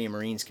company of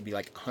Marines could be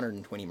like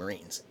 120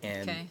 Marines,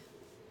 and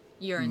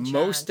you're in charge.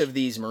 Most of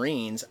these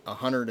Marines,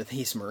 100 of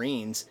these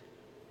Marines,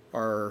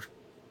 are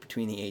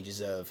between the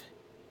ages of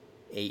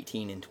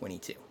 18 and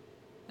 22.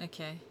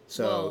 Okay.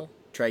 So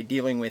try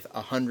dealing with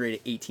 100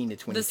 18 to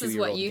 22 This is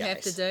year old what you guys.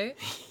 have to do.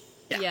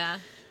 Yeah.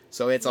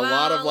 So it's a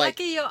lot of like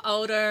lucky you're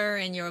older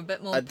and you're a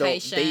bit more adult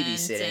patient.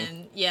 babysitting.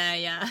 And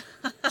yeah.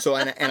 So,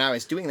 and I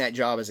was doing that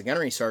job as a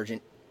gunnery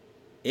sergeant.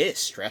 It is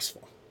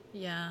stressful.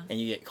 Yeah. And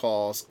you get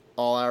calls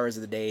all hours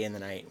of the day and the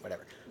night,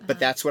 whatever. But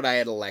that's what I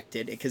had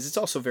elected, because it's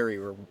also very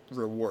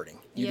rewarding.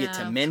 You get Yeah,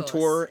 to of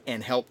mentor course.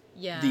 and help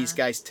Yeah. these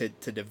guys to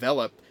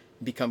develop,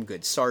 become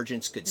good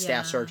sergeants, good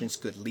staff Yeah. sergeants,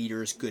 good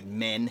leaders, good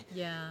men,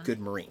 Yeah. good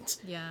Marines.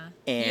 Yeah.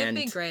 And-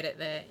 You'd be great at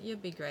that.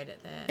 You'd be great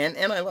at that.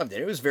 And I loved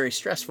it. It was very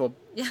stressful,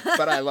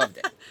 but I loved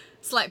it.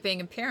 It's like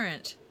being a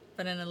parent,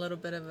 but in a little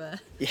bit of a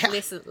Yeah.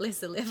 lesser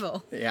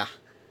level. Yeah.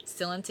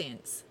 Still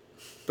intense.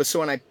 But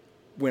so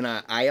when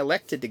I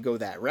elected to go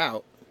that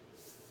route,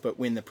 but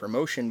when the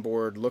promotion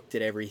board looked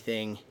at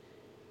everything,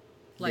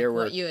 Like there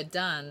what were you had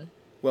done.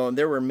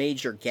 there were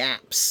major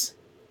gaps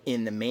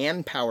in the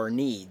manpower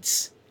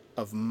needs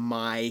of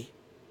my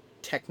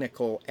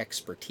technical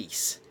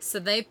expertise. So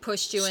they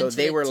pushed you So into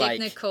they the were like-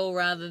 technical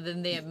rather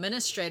than the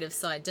administrative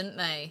side, didn't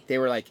they? They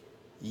were like,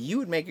 you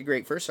would make a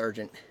great first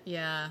sergeant,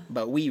 Yeah.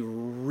 but we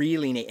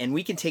really need, and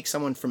we can take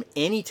someone from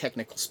any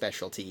technical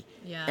specialty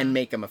Yeah. and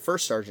make them a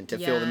first sergeant to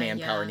fill the Yeah,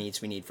 manpower yeah.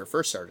 needs we need for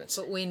first sergeants.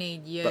 But we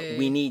need you. But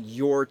we need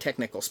your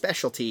technical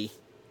specialty.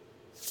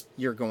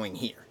 You're going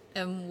here.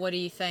 And what do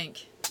you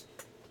think?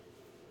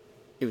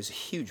 It was a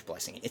huge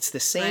blessing. It's the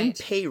same Right.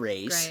 pay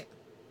raise, Great.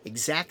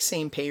 exact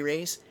same pay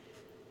raise,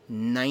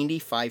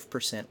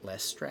 95%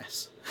 less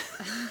stress.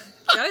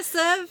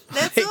 Joseph,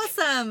 that's Like,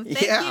 awesome.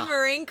 Thank yeah. you,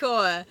 Marine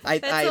Corps. I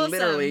That's awesome.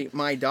 literally,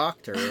 my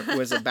doctor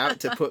was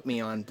about to put me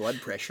on blood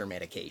pressure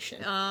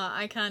medication.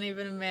 I can't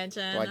even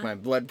imagine. Like my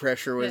blood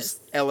pressure was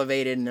Yes.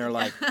 elevated, and they're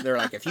like,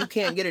 if you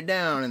can't get it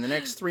down in the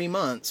next 3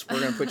 months, we're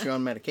gonna put you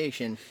on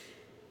medication.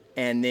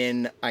 And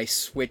then I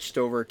switched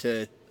over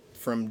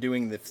from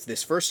doing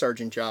this first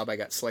sergeant job. I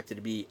got selected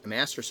to be a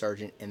master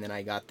sergeant, and then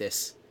I got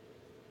this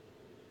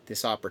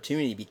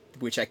opportunity,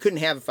 which I couldn't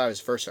have if I was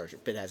a first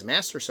sergeant. But as a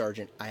master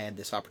sergeant, I had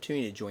this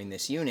opportunity to join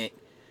this unit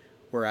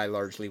where I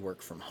largely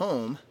work from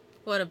home.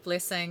 What a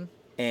blessing.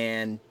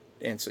 And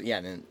so, yeah,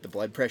 then the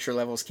blood pressure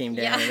levels came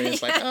down, Yeah, and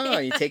it's like, oh,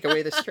 you take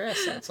away the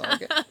stress, and it's all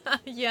good.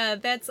 Yeah,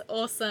 that's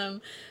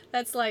awesome.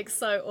 That's like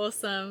so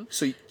awesome.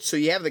 So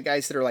you have the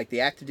guys that are like the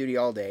active duty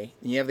all day,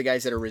 and you have the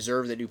guys that are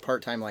reserve that do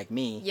part-time like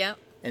me. Yep.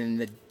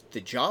 And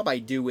the job I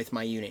do with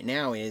my unit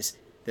now is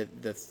the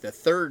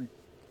third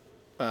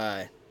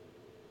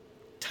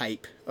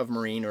type of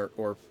Marine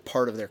or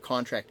part of their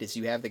contract is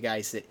you have the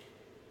guys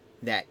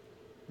that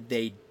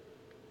they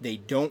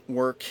don't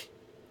work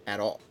at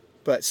all.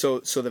 But so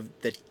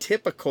the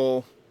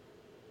typical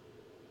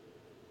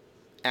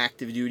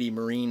active duty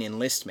Marine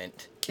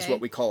enlistment is Okay.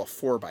 what we call a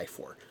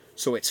 4x4.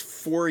 So it's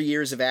 4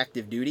 years of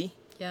active duty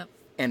Yep.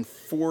 and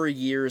 4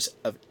 years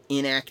of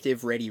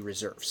inactive ready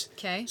reserves.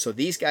 Okay. So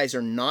these guys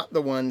are not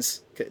the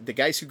ones, the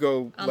guys who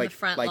go On like the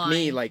front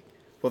me, line.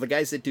 the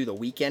guys that do the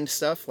weekend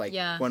stuff, like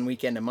Yeah. 1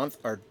 weekend a month,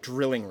 are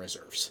drilling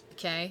reserves.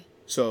 Okay.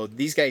 So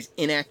these guys,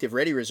 inactive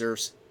ready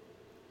reserves,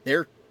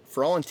 they're,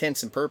 for all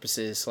intents and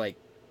purposes, like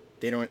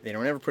they don't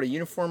ever put a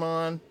uniform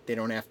on, they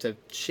don't have to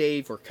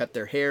shave or cut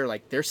their hair,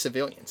 like they're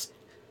civilians.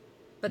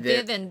 But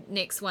They're- they're the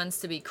next ones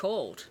to be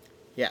called.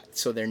 Yeah,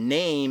 so their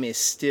name is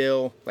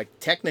still, like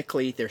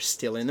technically they're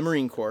still in the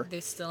Marine Corps.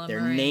 They're still a Their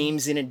Marine.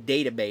 name's in a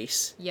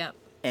database. Yep.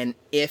 And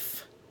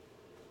if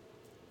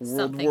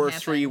World Something War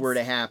III were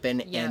to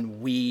happens. happen, Yep.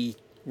 and we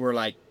were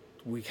like,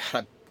 we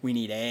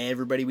need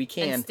everybody we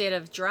can, Instead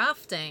of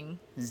drafting.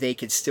 they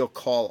could still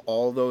call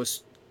all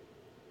those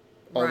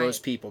Right.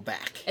 people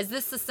back. Is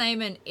this the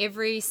same in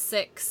every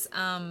 6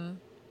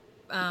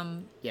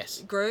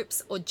 Yes.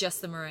 groups or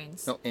just the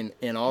Marines? No,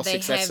 in all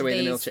six, that's the way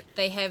the military.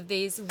 They have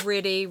these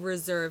ready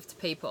reserved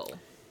people.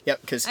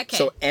 Yep, because Okay.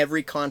 so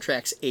every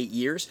contract's 8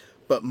 years,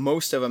 but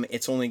most of them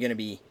it's only going to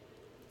be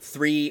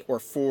 3 or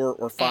 4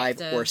 or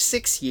 5 Active. or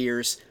 6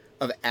 years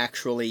of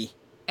actually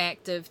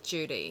Active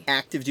duty.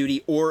 active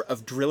duty or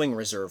of drilling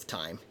reserve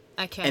time.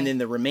 Okay. And then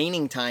the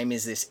remaining time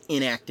is this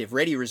inactive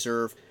ready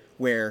reserve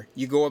where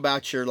you go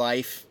about your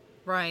life,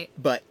 right.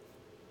 but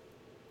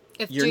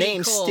If your duty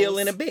name's calls, still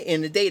in a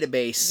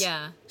database.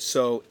 Yeah.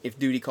 So if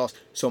duty calls,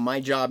 so my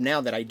job now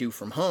that I do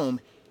from home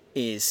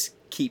is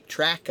keep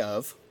track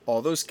of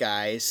all those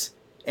guys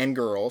and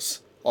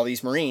girls, all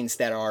these Marines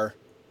that are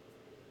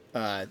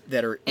in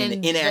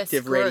In the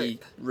inactive this ready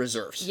group.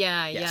 reserves.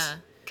 Yeah, Yes. yeah.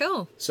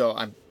 Cool. So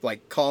I'm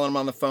like calling them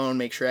on the phone,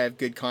 make sure I have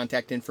good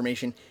contact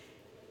information.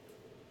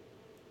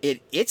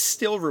 It's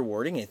still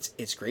rewarding.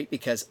 It's great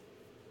because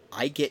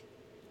I get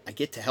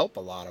to help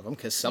a lot of them,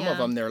 because some of Yeah.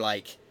 them they're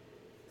like,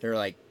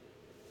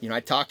 I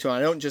talk to them.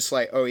 I don't just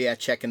like, oh yeah,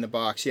 check in the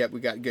box. Yep, we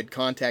got good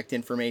contact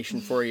information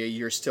for you.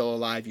 You're still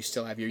alive. You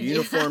still have your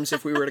uniforms.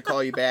 If we were to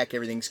call you back,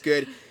 everything's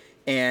good.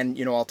 And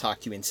I'll talk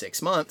to you in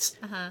 6 months.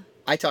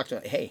 I talk to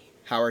them. Hey,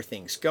 how are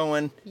things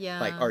going? Yeah.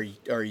 Like, are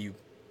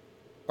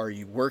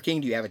you working?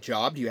 Do you have a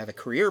job? Do you have a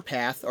career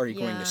path? Are you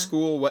going Yeah. to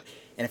school? What?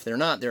 And if they're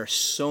not, there are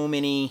so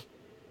many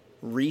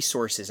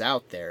resources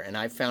out there, and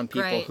I've found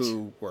people Great.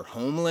 who were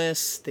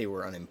homeless, they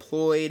were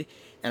unemployed,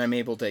 and I'm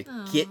able to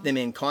get them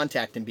in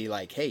contact and be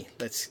like, hey,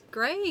 let's.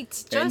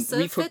 Great, And Joseph.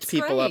 we've hooked that's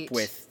people great. up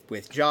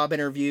with job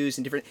interviews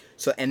and different.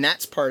 So, and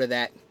that's part of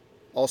that.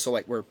 Also,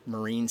 like where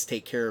Marines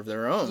take care of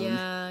their own.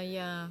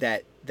 Yeah.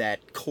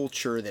 That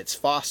culture that's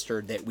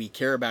fostered, that we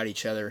care about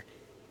each other,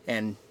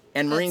 and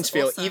Marines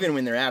feel awesome. even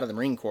when they're out of the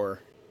Marine Corps,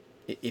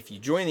 if you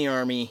join the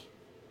Army,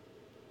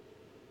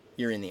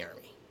 you're in the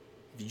Army.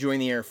 If you join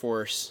the Air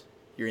Force,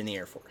 you're in the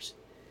Air Force.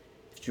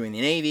 If you join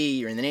the Navy,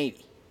 you're in the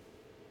Navy.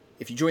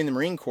 If you join the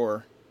Marine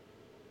Corps,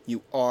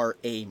 you are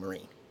a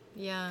Marine.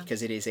 Yeah.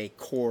 Because it is a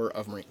corps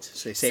of Marines.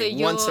 So they say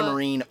So once a you're-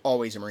 Marine,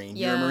 always a Marine.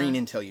 You're a Yeah. Marine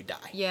until you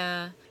die.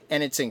 Yeah.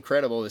 And it's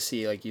incredible to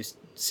see, like, you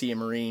see a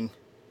Marine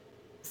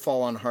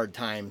fall on hard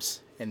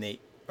times and they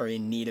are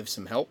in need of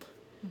some help.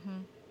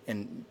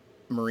 And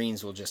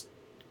Marines will just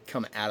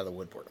come out of the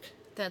woodwork.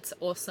 That's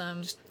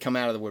awesome. Just come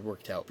out of the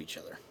woodwork to help each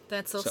other.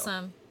 That's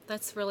awesome.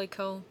 That's really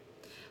cool.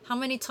 How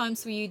many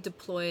times were you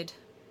deployed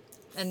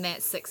in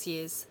that 6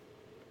 years?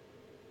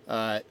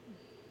 Well,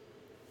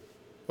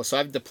 so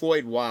I've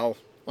deployed while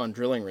on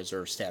drilling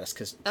reserve status,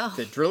 because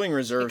the drilling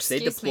reserves, they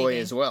excuse me deploy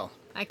then. as well.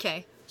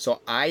 Okay.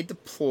 So I've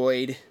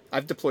deployed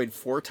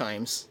 4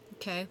 times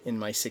Okay. in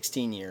my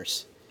 16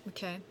 years.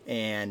 Okay.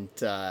 And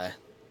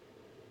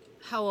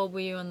How old were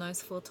you on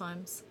those 4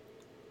 times?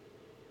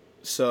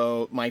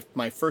 so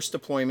my first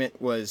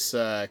deployment was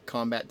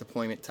combat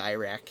deployment to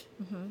Iraq.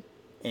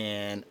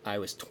 And I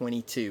was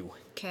 22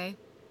 Okay.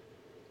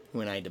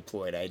 when I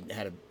deployed. I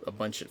had a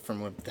bunch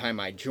from the time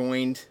I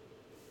joined,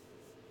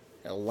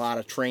 a lot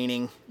of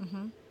training,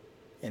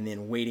 and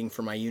then waiting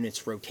for my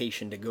unit's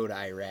rotation to go to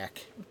Iraq.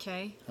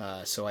 Okay.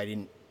 So I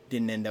didn't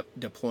end up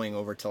deploying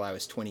over till I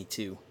was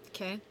 22.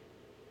 Okay.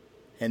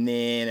 And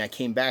then I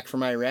came back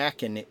from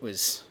Iraq, and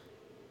it's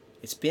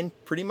been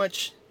pretty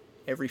much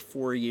every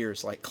 4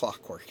 years, like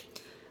clockwork.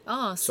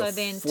 Oh, so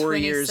then 4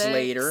 years 26,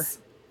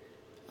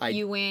 later,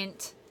 you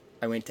went.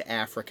 I went to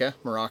Africa,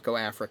 Morocco,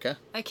 Africa.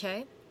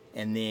 Okay.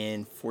 And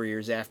then 4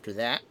 years after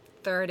that,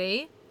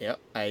 30. yep,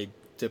 I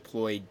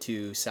deployed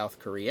to South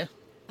Korea.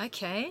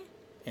 Okay.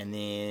 And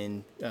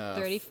then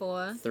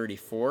 34.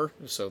 34.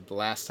 So the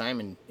last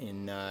time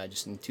in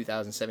just in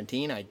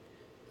 2017, I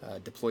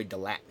deployed to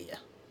Latvia.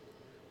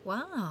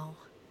 Wow.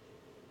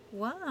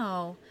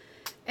 Wow.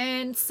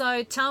 And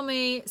so tell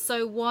me,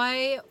 so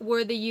why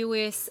were the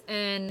US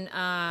in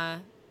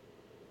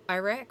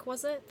Iraq,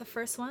 was it the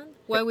first one?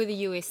 Why were the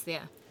US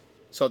there?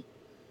 So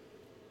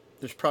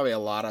there's probably a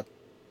lot of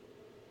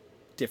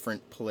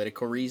different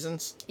political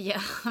reasons.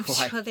 Yeah, I'm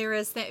Why? sure there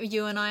is that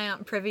you and I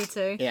aren't privy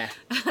to. Yeah.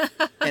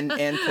 and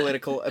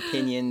political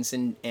opinions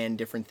and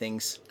different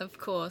things. Of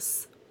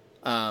course.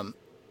 I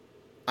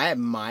have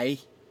my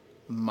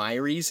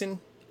reason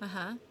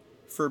Uh-huh.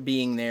 for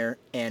being there,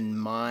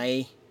 and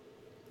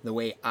the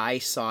way I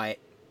saw it,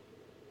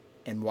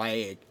 and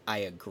why I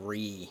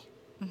agree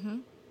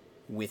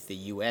with the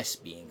U.S.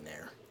 being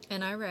there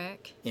In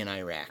Iraq. in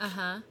Iraq.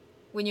 Uh-huh.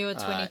 When you were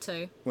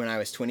 22. When I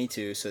was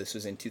 22, so this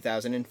was in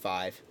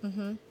 2005.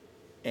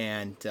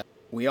 And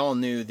we all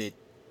knew that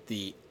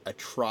the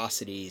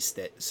atrocities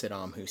that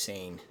Saddam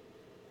Hussein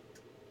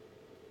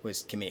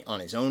was committing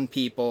on his own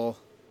people,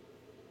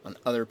 on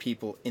other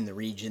people in the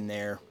region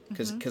there.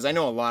 Because I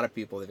know a lot of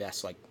people have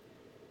asked, like,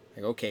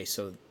 okay,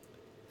 so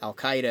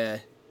Al-Qaeda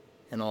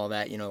and all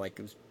that, like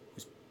it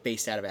was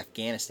based out of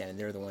Afghanistan, and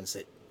they're the ones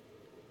that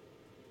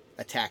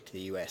attacked the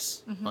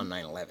U.S. on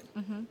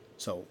 9/11.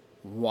 So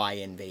why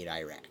invade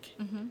Iraq?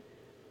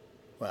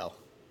 Well,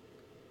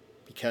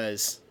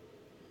 because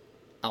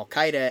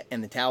Al-Qaeda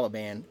and the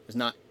Taliban was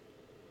not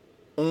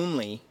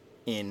only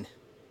in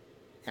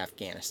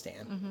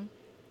Afghanistan,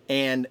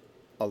 and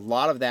a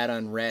lot of that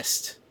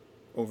unrest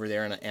over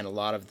there, and a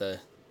lot of the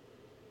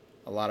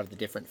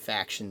different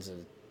factions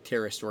of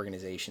terrorist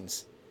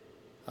organizations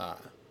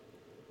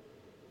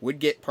would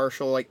get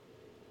partial, like,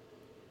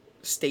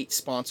 state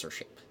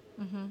sponsorship,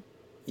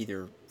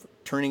 either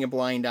turning a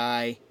blind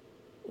eye,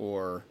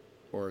 or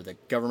the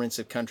governments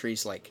of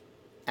countries, like,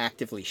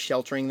 actively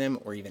sheltering them,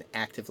 or even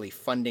actively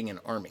funding and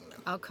arming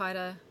them.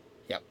 Al-Qaeda.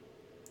 Yep.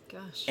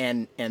 Gosh.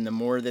 And the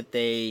more that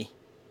they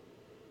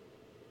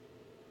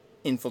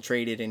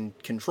infiltrated and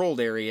controlled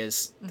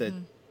areas, the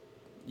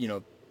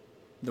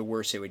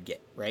worse it would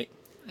get, right?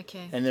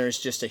 Okay. And there's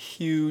just a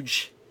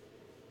huge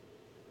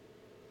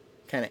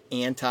kind of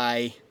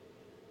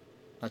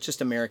not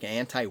just American,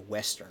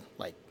 anti-Western,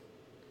 like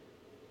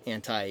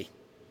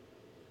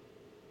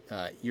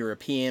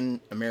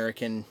European,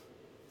 American,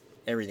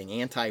 everything,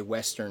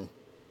 anti-Western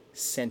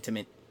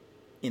sentiment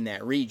in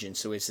that region.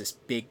 So it's this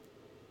big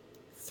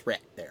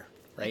threat there,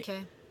 right?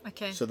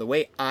 Okay. So the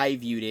way I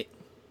viewed it,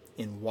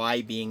 and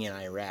why being in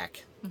Iraq,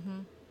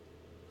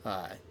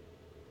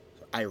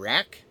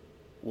 Iraq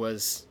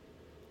was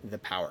the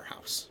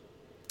powerhouse.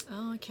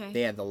 Oh, okay.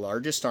 They had the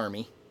largest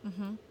army.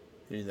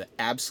 They're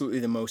absolutely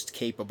the most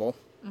capable,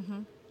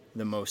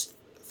 the most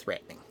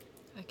threatening.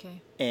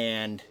 Okay.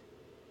 And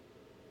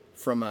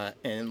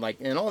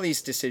and all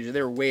these decisions,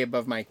 they're way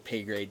above my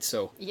pay grade.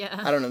 So Yeah.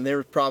 I don't know. There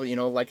was probably,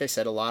 like I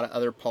said, a lot of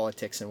other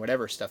politics and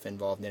whatever stuff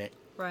involved in it.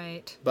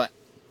 Right. But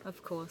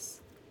Of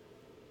course.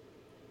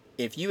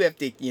 if you have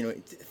to,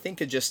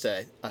 think of just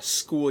a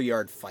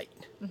schoolyard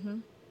fight. Mm-hmm.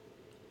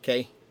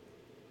 Okay.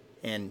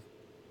 And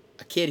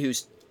a kid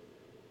who's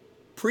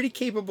pretty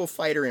capable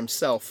fighter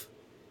himself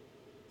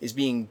is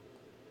being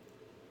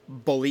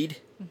bullied.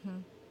 Mm-hmm.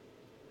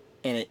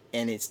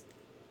 And it's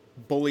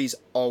bullies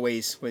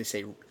always, what do they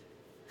say,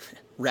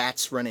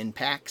 rats run in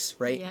packs,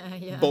 right? Yeah,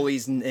 yeah.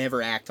 Bullies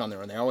never act on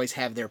their own. They always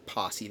have their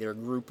posse, their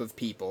group of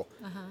people.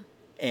 Uh-huh.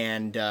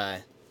 And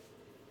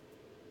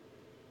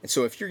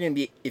so if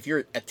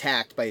you're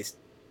attacked by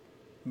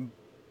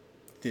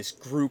this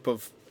group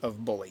of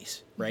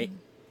bullies, right? Mm-hmm.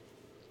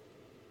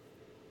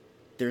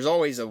 There's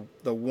always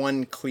the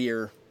one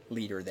clear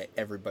leader that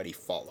everybody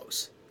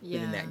follows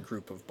within that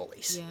group of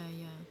bullies. Yeah,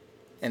 yeah.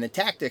 And the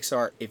tactics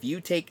are, if you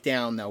take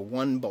down the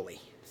one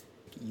bully,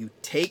 you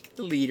take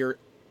the leader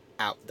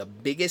out, the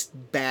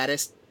biggest,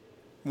 baddest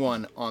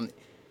one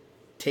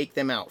take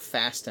them out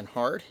fast and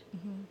hard.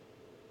 Mm-hmm.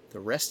 The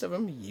rest of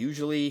them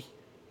usually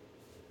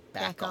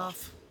back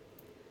off.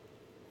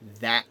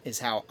 That is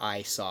how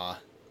I saw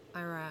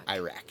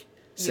Iraq.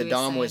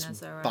 Saddam was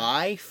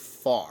by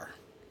far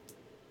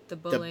the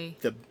bully,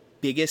 the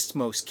biggest,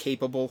 most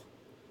capable.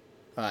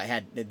 They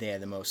had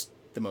the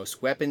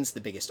most weapons,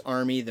 the biggest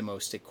army, the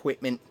most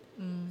equipment,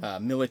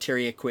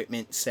 military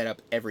equipment, set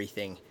up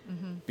everything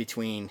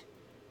between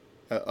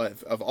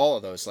of all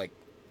of those, like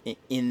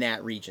in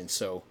that region.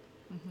 So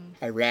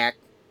Iraq,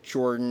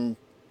 Jordan,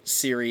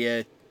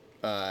 Syria,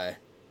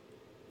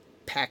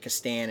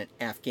 Pakistan, and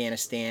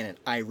Afghanistan, and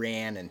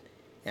Iran,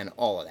 and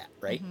all of that,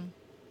 right? Mm-hmm.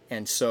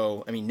 And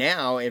so, I mean,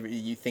 now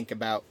you think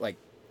about like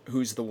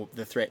who's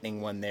the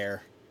threatening one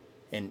there,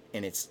 and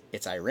it's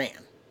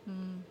Iran,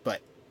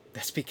 but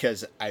that's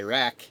because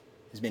Iraq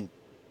has been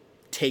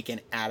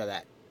taken out of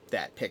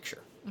that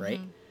picture,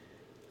 right?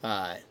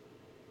 Mm-hmm.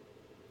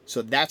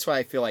 So that's why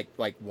I feel like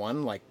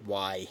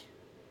why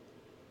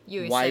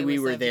we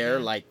were there,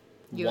 like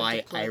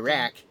why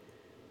Iraq,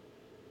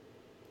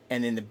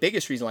 and then the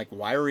biggest reason, like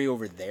why are we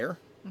over there?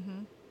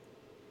 Mm-hmm.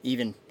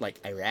 Even like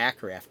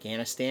Iraq or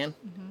Afghanistan,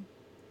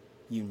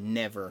 you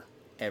never,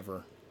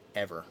 ever,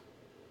 ever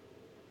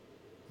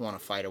want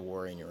to fight a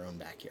war in your own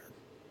backyard.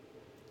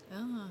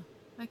 Oh.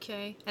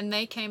 Okay, and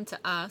they came to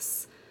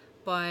us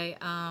by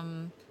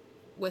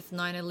with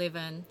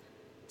 9/11.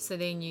 So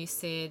then you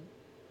said,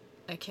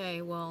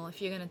 okay, well,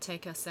 if you're going to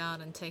take us out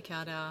and take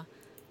out our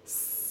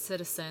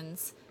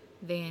citizens,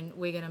 then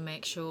we're going to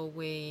make sure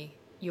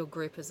your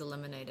group is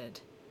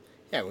eliminated.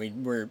 Yeah,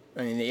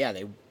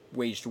 they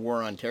waged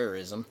war on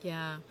terrorism.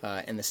 Yeah.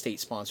 And the state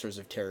sponsors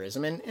of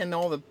terrorism and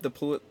all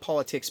the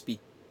politics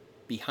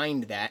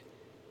behind that.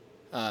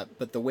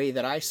 But the way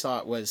that I saw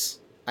it was,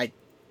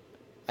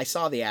 I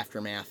saw the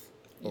aftermath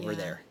over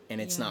there, and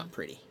it's not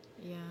pretty.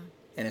 Yeah.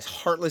 And as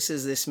heartless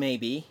as this may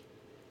be,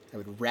 I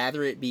would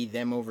rather it be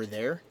them over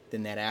there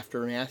than that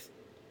aftermath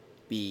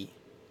be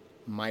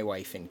my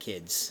wife and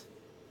kids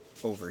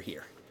over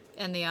here.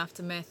 And the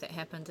aftermath that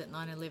happened at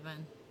 9/11.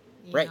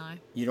 Right.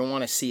 You don't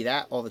want to see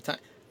that all the time.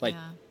 Like,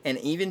 and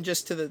even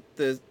just to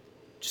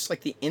just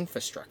like the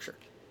infrastructure.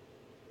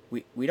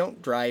 We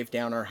don't drive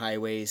down our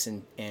highways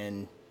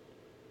and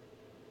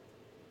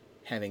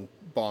having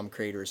bomb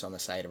craters on the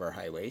side of our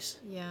highways.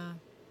 Yeah.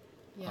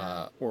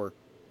 Yeah. Or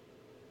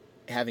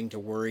having to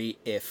worry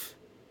if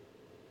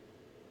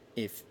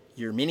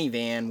your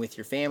minivan with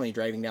your family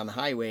driving down the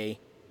highway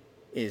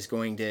is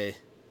going to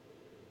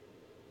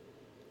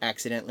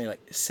accidentally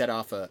like set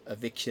off a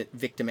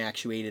victim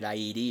actuated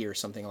IED or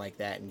something like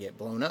that and get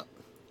blown up.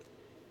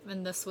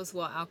 And this was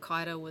what Al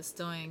Qaeda was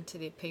doing to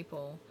their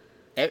people.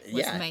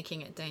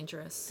 Making it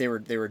dangerous. They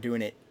were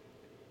doing it,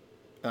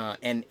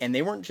 and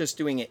they weren't just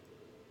doing it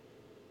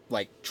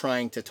like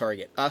trying to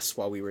target us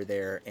while we were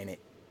there,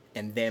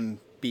 and them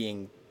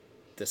being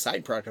the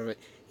side product of it.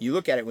 You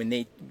look at it when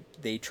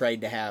they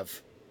tried to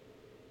have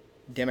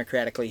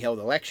democratically held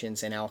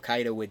elections, and Al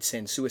Qaeda would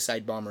send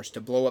suicide bombers to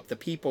blow up the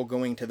people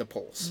going to the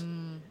polls.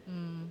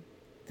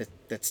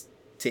 That's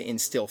to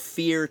instill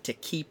fear, to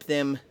keep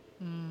them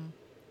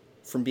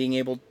from being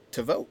able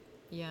to vote.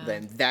 Yeah.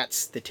 Then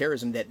that's the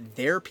terrorism that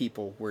their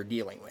people were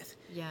dealing with.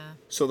 Yeah.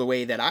 So the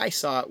way that I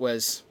saw it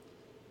was,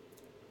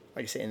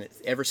 like I say,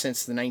 ever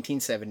since the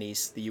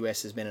 1970s, the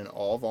U.S. has been an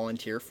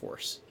all-volunteer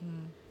force.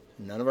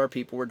 None of our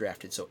people were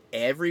drafted. So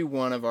every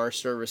one of our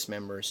service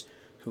members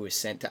who was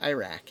sent to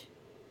Iraq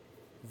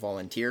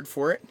volunteered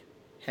for it,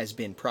 has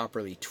been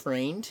properly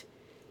trained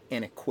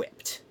and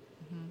equipped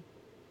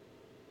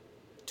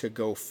to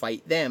go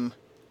fight them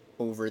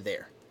over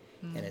there.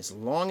 And as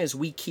long as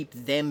we keep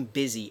them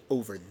busy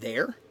over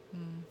there,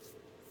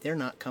 they're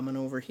not coming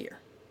over here.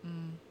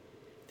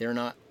 They're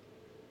not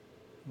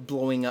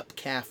blowing up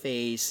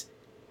cafes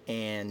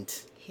and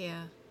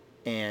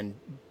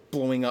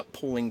blowing up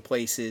polling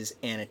places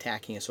and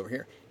attacking us over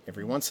here.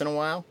 Every once in a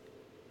while,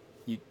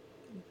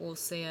 we'll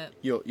see it.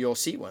 You'll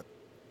see one,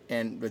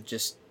 and with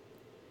just,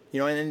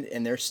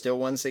 and there's still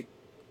ones that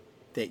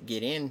that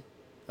get in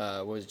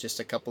was just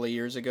a couple of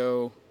years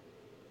ago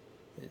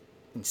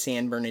in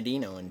San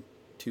Bernardino, and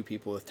 2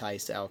 people with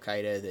ties to Al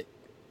Qaeda that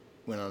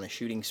went on a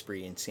shooting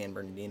spree in San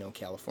Bernardino,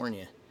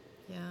 California.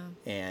 Yeah.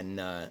 And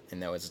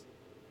that was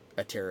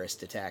a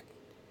terrorist attack.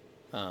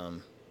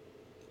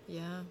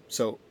 Yeah.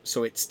 So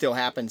it still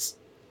happens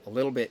a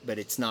little bit, but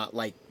it's not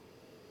like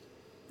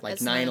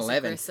It's not as 9/11.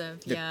 aggressive,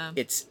 yeah.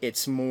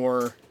 It's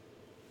more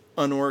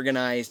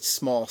unorganized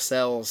small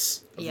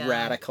cells of Yeah.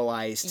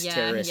 radicalized Yeah,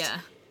 terrorists. yeah.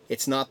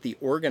 It's not the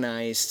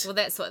organized Well,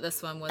 that's what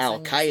this one was. Al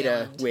in New Qaeda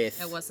Zealand.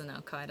 with- It wasn't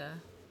Al Qaeda.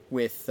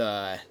 with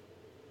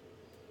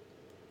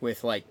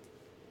like,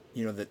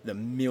 you know, the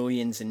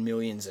millions and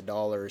millions of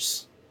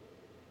dollars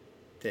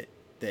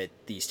that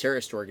these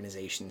terrorist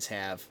organizations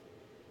have,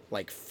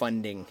 like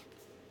funding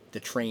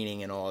the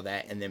training and all of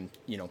that, and then,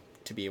 you know,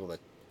 to be able to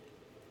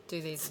Do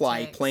these fly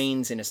attacks.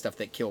 planes into stuff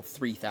that kill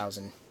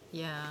 3,000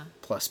 Yeah.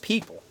 plus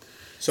people.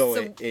 So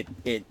So-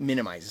 it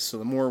minimizes. So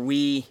the more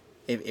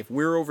if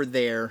we're over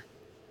there,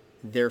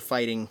 they're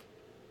fighting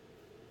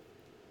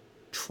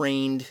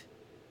trained,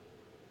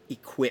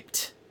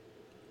 equipped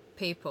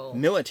People.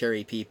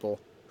 military people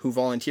who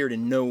volunteer to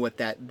know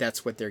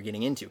that's what they're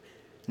getting into.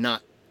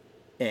 Not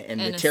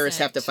and the terrorists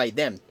have to Innocent. fight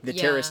them. The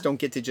Yeah. terrorists don't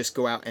get to just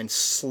go out and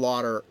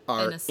slaughter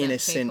our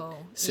innocent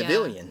people.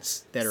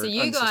 civilians that are So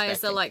you guys are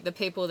unsuspecting. like the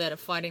people that are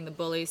fighting the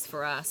bullies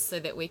for us so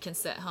that we can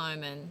sit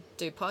home and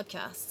do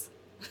podcasts.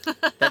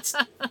 That's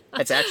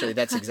exactly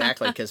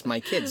because my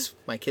kids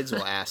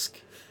will ask.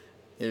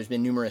 There's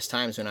been numerous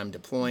times when I'm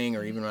deploying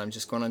or even when I'm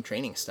just going on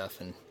training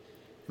stuff, and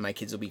my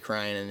kids will be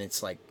crying, and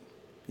it's like,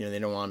 you know, they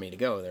don't want me to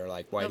go. They're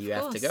like, why do you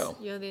have to go?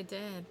 You're their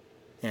dad.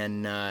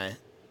 And I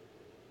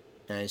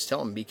just tell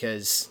them,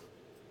 because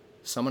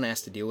someone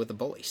has to deal with the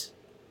bullies.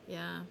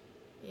 Yeah.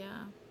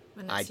 Yeah.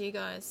 And it's you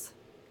guys.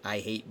 I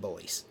hate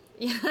bullies.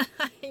 Yeah.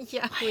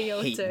 Yeah, we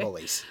all I hate do.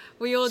 bullies.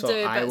 We all So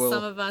do, I but will-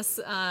 some of us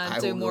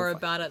do will more go fight.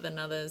 about it than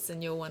others,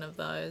 and you're one of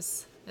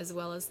those, as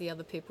well as the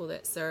other people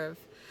that serve.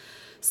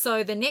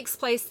 So the next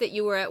place that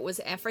you were at was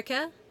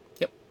Africa,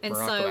 Yep, and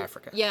Morocco, so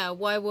Africa. yeah,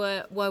 why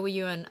were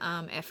you in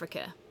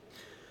Africa?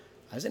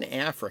 I was in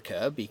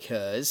Africa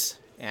because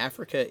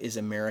Africa is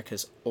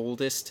America's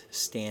oldest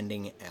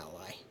standing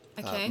ally.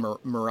 Okay.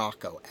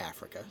 Morocco,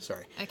 Africa,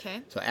 sorry.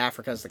 Okay, So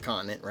Africa is the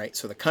continent, right?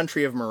 So the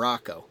country of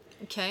Morocco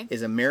okay,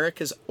 is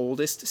America's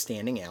oldest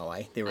standing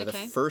ally. They were the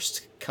Okay.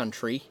 first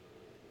country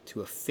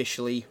to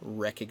officially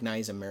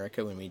recognize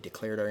America when we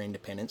declared our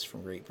independence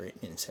from Great Britain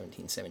in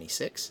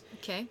 1776,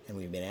 okay. and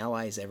we've been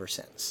allies ever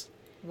since.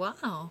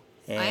 Wow,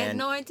 I had And-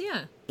 no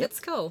idea. That's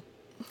cool.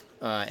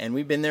 And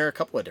we've been there a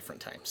couple of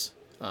different times.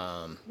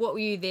 What were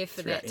you there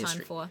for Throughout that time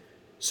history. for?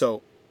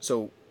 So,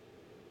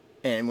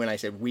 and when I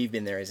said we've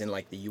been there, as in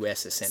like the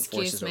U.S. has sent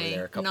Excuse forces me, over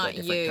there a couple not of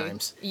different you.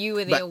 times. You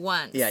were there But,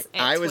 once. yeah, at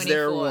I was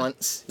there 24.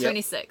 once. Yep.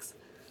 26.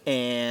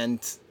 And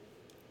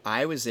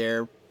I was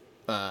there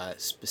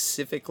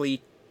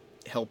specifically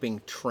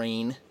helping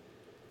train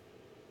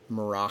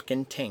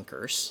Moroccan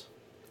tankers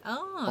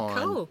Oh, on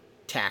cool.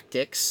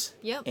 tactics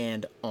Yep.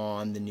 and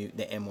on the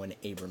M1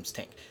 Abrams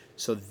tank.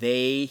 So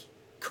they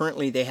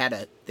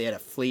had a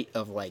fleet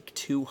of like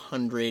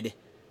 200.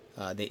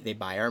 They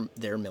buy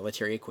their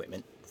military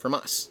equipment from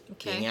us,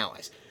 Okay. being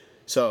allies.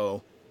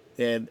 So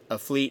they had a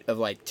fleet of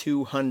like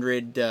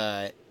 200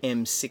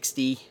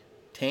 M60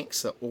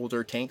 tanks, the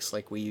older tanks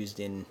like we used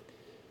in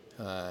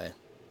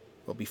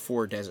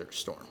before Desert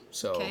Storm.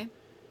 So Okay.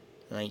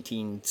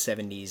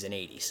 1970s and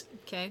 80s.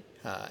 Okay.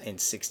 And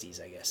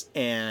 60s, I guess.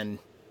 And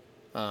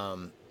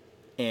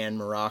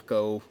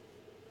Morocco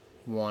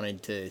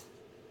wanted to.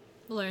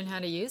 Learn how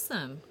to use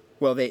them.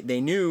 Well,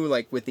 they knew,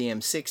 like with the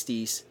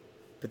M60s,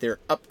 but they're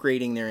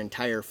upgrading their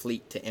entire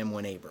fleet to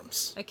M1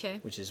 Abrams, Okay.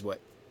 which is what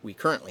we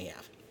currently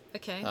have.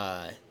 Okay.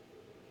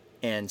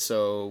 And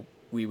so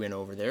we went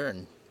over there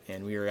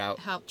and we were out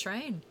Help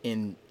train.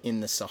 in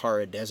the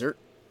Sahara Desert,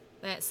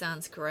 That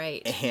sounds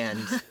great.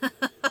 and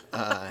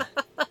and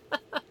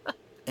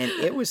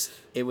it was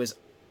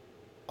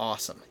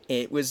awesome.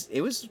 It was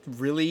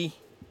really,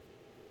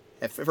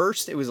 at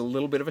first it was a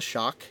little bit of a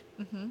shock.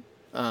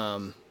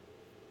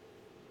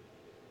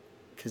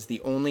 Because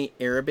the only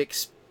Arabic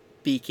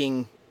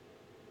speaking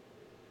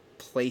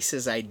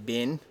places I'd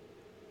been,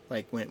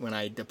 like when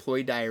I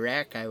deployed to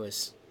Iraq, I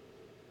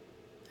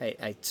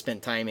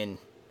spent time in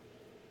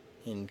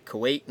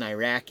Kuwait and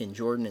Iraq and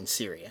Jordan and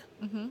Syria.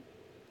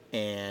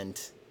 And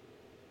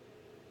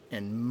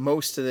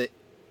most of the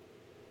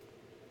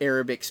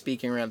Arabic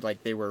speaking around,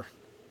 like they were,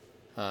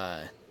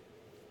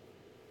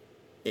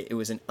 it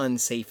was an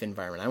unsafe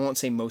environment. I won't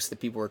say most of the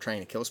people were trying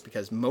to kill us,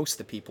 because most of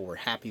the people were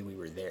happy we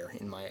were there,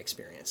 in my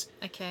experience.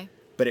 Okay.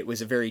 But it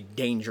was a very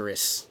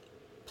dangerous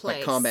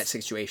Place. combat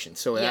situation.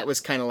 So Yep. that was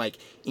kind of like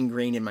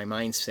ingrained in my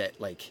mindset.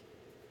 Like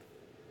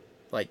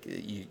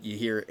you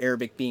hear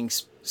Arabic being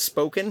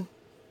spoken,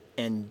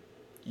 and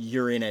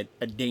you're in a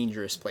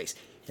dangerous place.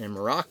 And in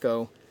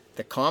Morocco,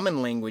 the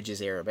common language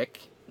is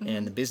Arabic,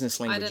 and the business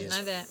language didn't is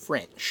know that.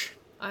 French.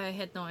 I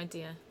had no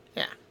idea.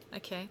 Yeah.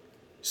 Okay.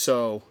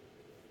 So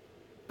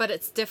But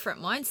it's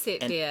different mindset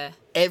And- there.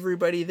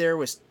 everybody there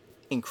was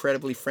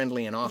incredibly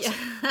friendly and awesome.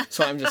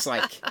 So I'm just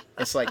like,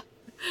 it's like,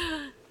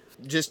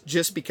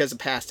 just because of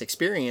past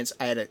experience,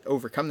 I had to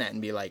overcome that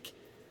and be like,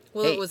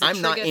 Well, hey, it was a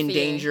I'm not trigger in for you.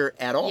 danger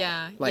at all.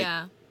 Yeah, Like,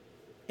 yeah.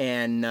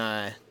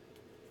 And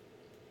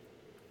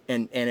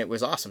it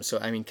was awesome. So,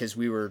 I mean, because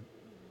we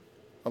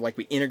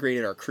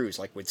integrated our crews,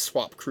 like we'd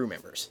swap crew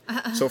members.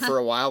 So for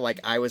a while, like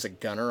I was a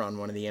gunner on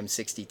one of the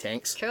M60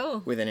 tanks. Cool.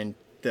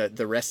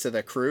 The rest of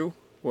the crew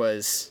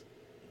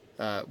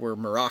were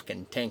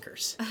Moroccan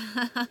tankers.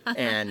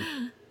 and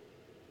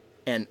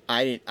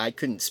I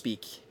couldn't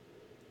speak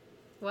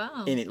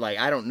Wow.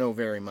 I don't know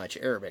very much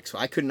Arabic, so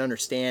I couldn't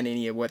understand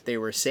any of what they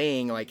were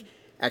saying, like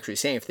actually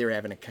saying if they were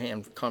having a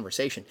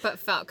conversation. But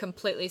felt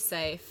completely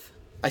safe.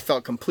 I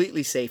felt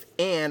completely safe,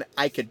 and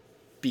I could,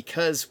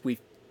 because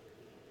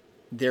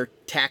their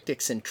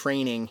tactics and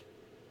training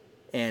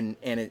and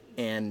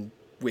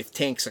with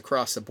tanks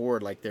across the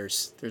board, like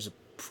there's a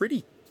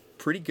pretty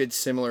good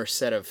similar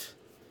set of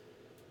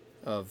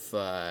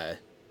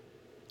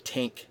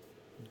tank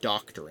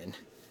doctrine.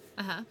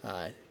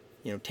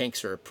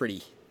 Tanks are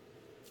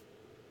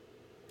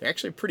they're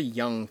actually a pretty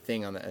young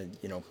thing on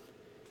the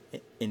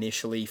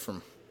initially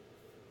from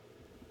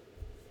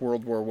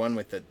World War I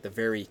with the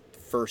very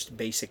first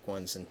basic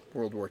ones in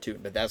World War II,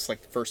 but that's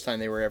like the first time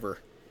they were ever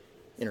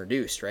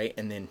introduced, right?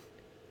 And then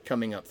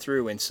coming up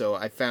through, and so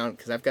I found,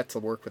 because I've got to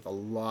work with a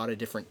lot of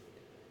different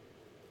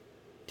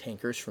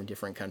tankers from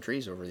different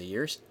countries over the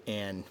years,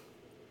 and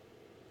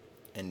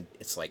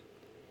it's like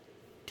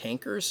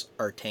tankers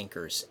are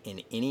tankers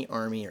in any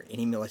army or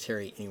any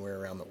military anywhere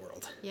around the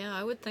world. Yeah,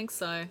 I would think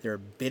so. They're a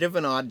bit of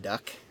an odd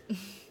duck,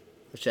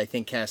 which I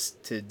think has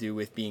to do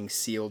with being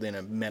sealed in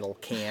a metal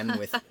can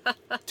with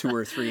 2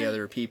 or 3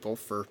 other people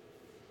for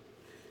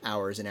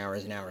hours and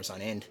hours and hours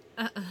on end.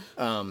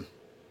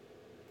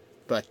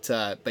 But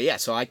yeah,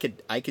 so I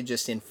could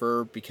just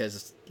infer,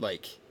 because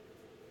like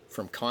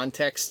from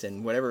context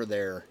and whatever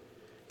their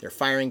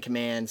firing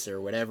commands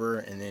or whatever,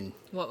 and then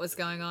what was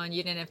going on.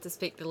 You didn't have to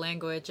speak the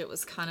language. It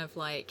was kind of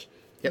like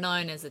Yep.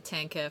 known as a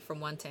tanker from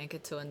one tanker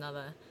to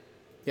another.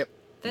 Yep.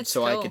 That's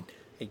so cool.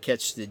 I'd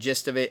catch the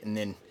gist of it, and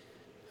then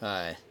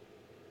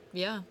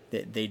Yeah.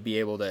 they'd be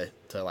able to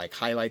like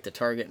highlight the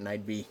target, and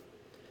I'd be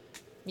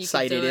You could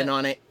sighted do in it.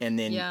 on it, and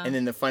then Yeah.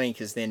 the funny,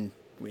 because then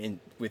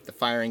with the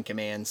firing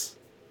commands,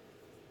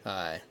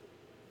 the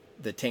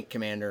tank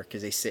commander,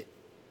 because they sit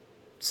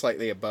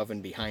slightly above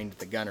and behind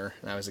the gunner,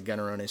 and I was a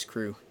gunner on his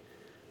crew,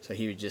 so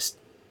he just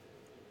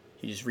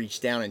reach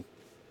down and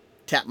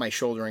tap my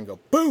shoulder and go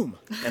boom,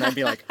 and I'd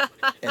be like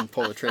and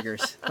pull the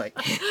triggers like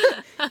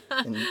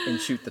and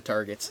shoot the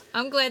targets.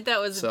 I'm glad that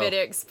was So- a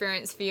better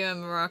experience for you in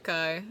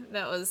Morocco.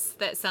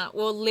 That sound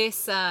well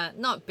less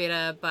not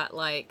better, but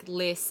like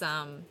less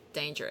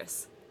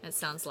dangerous. It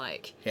sounds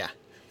like Yeah.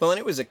 Well, and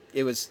it was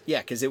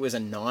because it was a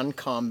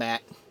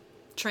non-combat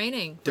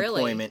training.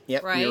 deployment. Really,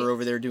 Yep, right? we were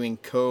over there doing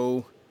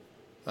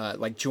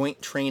like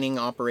joint training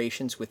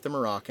operations with the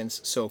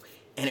Moroccans. So,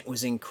 and it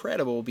was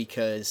incredible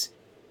because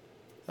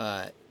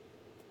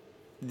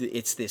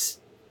it's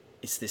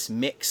this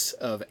mix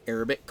of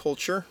Arabic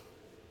culture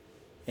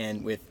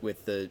and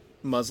with the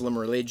Muslim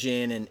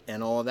religion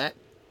and all of that,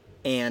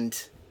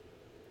 and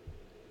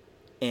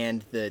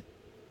the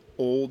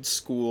old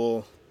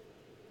school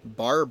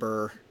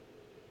Berber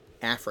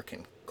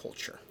African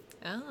culture.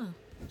 Oh,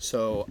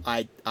 So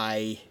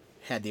I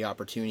had the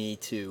opportunity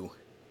to,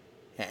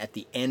 at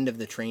the end of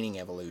the training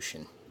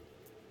evolution,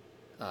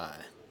 on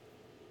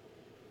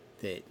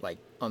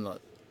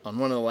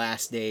one of the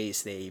last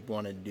days, they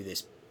wanted to do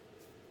this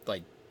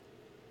like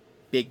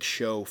big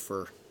show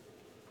for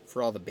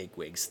all the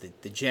bigwigs,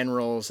 the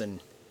generals and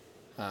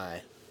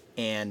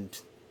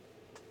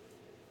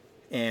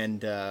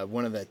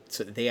one of the,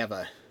 so they have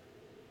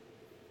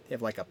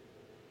like a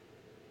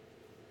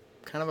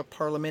kind of a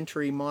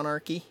parliamentary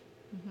monarchy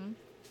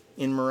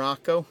in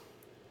Morocco.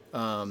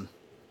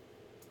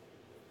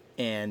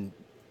 And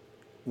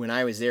when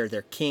I was there,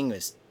 their king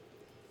was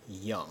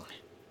young,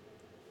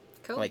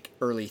 cool. like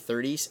early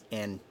 30s,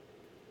 and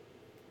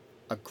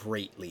a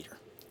great leader.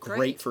 Great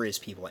Great. for his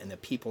people, and the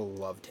people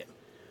loved him.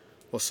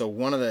 Well, so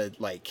one of the,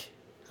 like,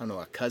 I don't know,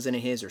 a cousin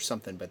of his or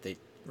something, but they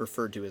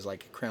referred to as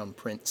like a crown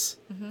prince.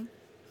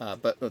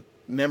 But a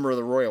member of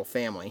the royal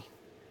family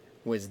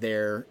was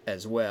there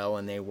as well,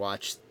 and they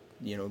watched,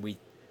 we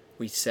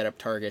set up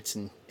targets,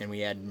 and we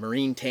had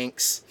Marine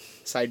tanks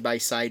side by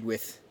side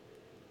with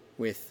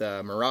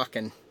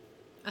Moroccan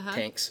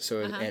tanks.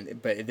 So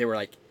but they were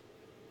like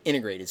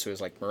integrated. So it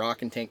was like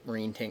Moroccan tank,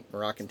 Marine tank,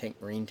 Moroccan tank,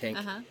 Marine tank,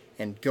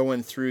 and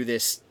going through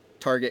this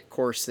target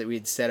course that we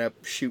had set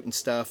up, shooting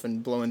stuff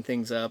and blowing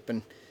things up,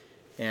 and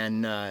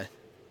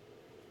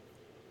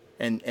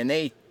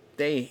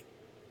they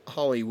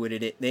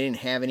Hollywooded it. They didn't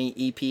have any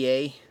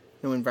EPA,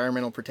 no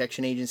Environmental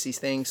Protection Agency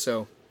things,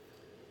 so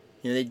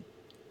they,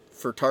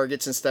 for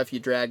targets and stuff, you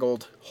drag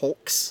old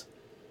Hulks,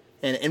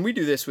 and we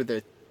do this with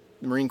the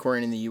Marine Corps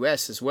and in the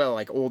U.S. as well,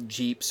 like old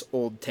Jeeps,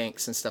 old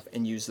tanks and stuff,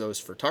 and use those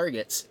for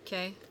targets,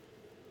 Okay.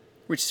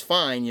 which is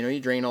fine. You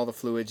drain all the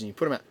fluids and you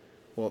put them out.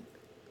 Well,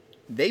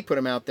 they put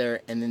them out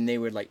there, and then they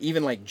would, like,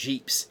 even like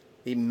Jeeps,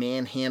 they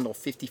manhandle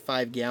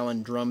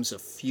 55-gallon drums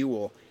of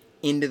fuel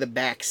into the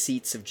back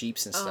seats of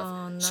Jeeps and stuff.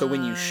 Oh, no. So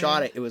when you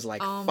shot it, it was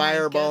like Oh, my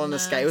fireball in the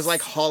sky. It was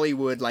goodness. like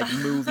Hollywood, like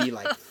movie,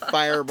 like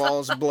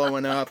fireballs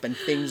blowing up and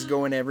things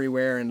going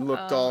everywhere, and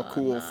looked all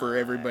cool for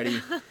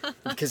everybody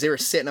because they were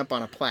sitting up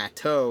on a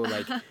plateau,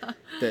 like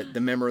the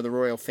member of the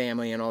royal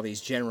family and all these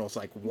generals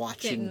like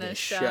watching Getting the this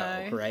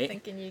show, right?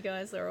 Thinking you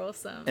guys are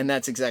awesome. And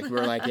that's exactly,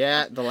 we're like,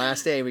 yeah, the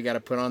last day we got to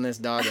put on this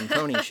dog and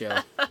pony show.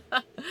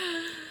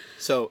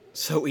 So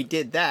we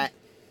did that.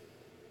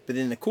 But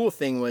then the cool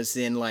thing was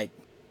then, like,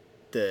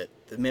 the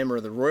member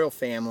of the royal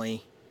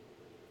family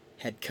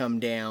had come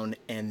down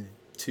and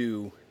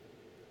to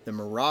the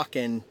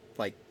Moroccan,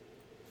 like,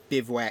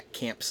 bivouac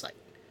campsite.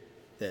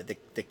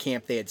 The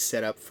camp they had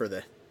set up for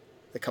the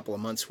couple of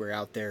months we were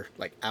out there,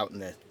 like out in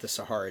the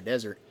Sahara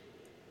Desert.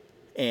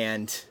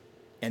 And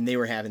they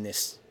were having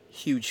this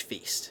huge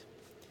feast.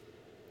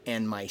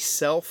 And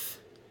myself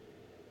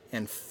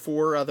and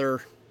 4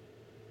 other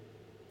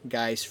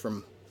guys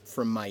from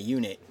my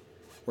unit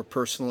were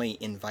personally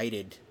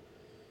invited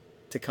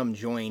to come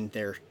join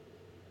their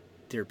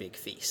big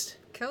feast.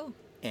 Cool.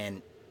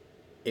 And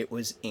it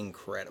was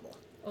incredible.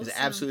 It was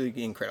Awesome.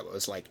 absolutely incredible. It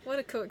was like, What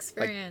a cool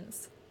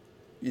experience.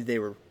 they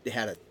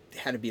had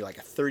to be like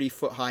a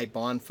 30-foot high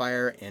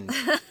bonfire and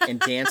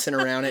dancing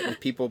around it with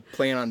people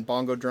playing on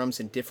bongo drums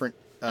and different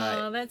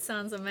Oh, that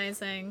sounds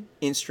amazing.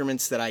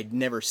 instruments that I'd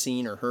never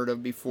seen or heard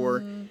of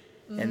before.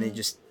 Mm-hmm. And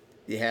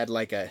they had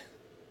like a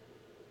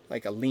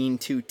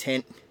lean-to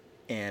tent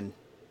and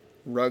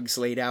rugs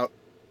laid out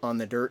on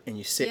the dirt, and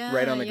you sit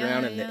right on the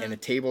ground, and the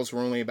tables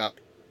were only about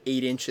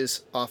 8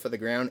 inches off of the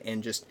ground,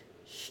 and just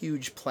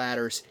huge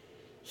platters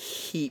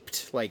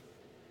heaped like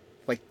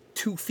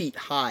 2 feet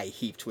high,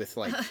 heaped with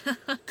like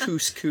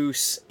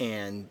couscous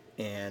and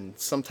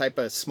some type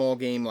of small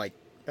game like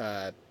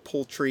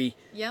poultry.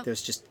 Yep.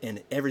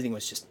 And everything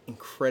was just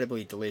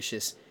incredibly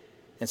delicious.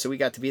 And so we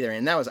got to be there,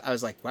 and I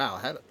was like, wow,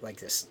 how, like,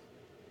 this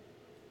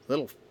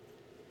little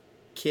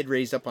kid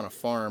raised up on a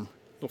farm,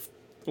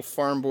 little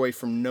farm boy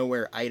from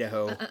nowhere,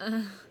 Idaho.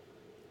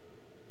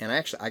 And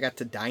I got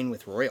to dine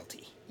with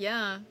royalty.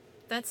 Yeah,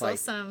 that's Like,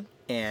 awesome.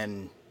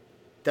 And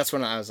that's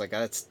when I was like,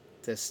 it's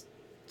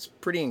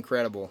pretty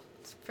incredible.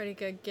 It's a pretty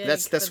good gig.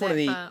 That's for one of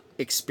that the part.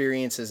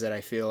 experiences that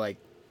I feel like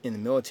in the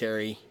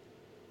military,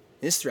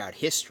 this throughout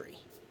history,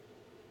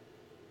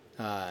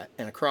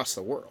 and across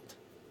the world.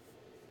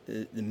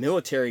 The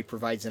military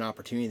provides an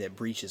opportunity that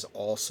breaches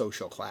all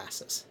social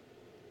classes.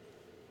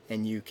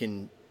 And you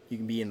can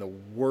be in the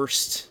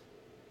worst,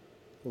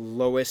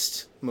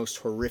 lowest, most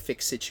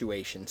horrific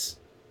situations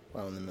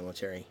while in the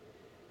military.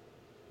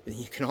 But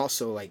you can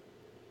also, like,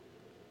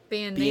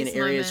 be in areas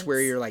moments.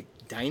 where you're like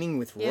dining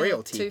with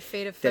royalty. 2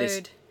 feet of that is-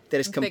 food. that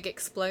is big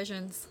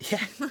explosions.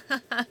 Yeah.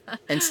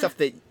 And stuff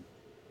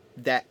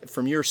that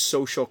from your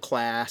social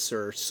class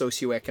or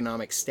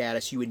socioeconomic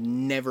status you would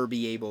never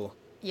be able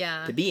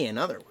Yeah. to be in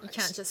otherwise. You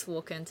can't just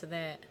walk into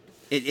that.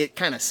 It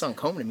kind of sunk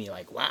home to me,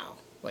 like, wow,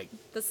 like,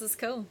 This is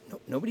cool.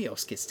 nobody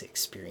else gets to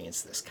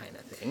experience this kind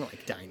of thing,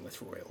 like dine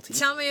with royalty.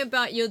 Tell me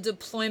about your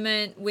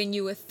deployment when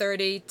you were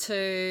 30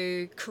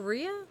 to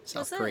Korea?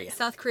 South was it? Korea.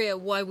 South Korea.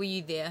 Why were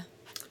you there?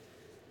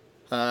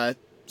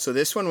 So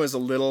this one was a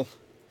little,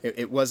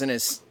 it wasn't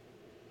as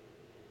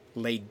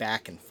laid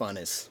back and fun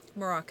as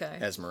Morocco.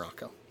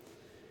 Morocco.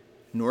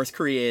 North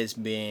Korea has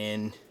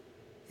been,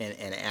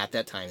 and at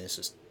that time, this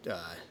was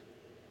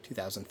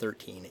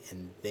 2013,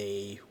 and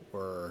they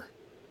were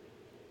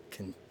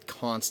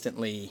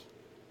constantly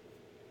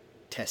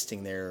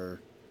testing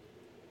their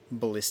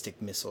ballistic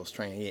missiles,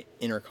 trying to get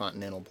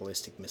intercontinental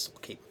ballistic missile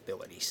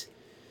capabilities.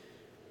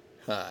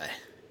 Because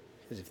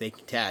if they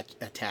could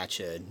attach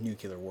a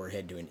nuclear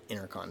warhead to an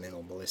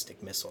intercontinental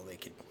ballistic missile, they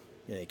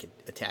could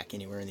attack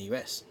anywhere in the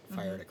U.S.,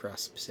 fire it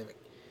across the Pacific.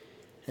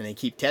 And they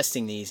keep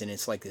testing these, and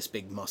it's like this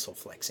big muscle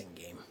flexing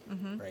game,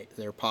 right?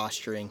 They're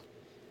posturing.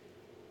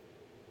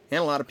 And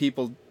a lot of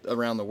people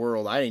around the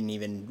world, I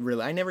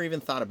never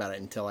even thought about it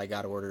until I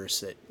got orders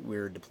that we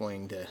were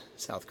deploying to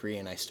South Korea,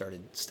 and I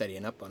started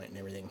studying up on it and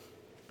everything.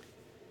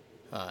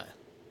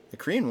 The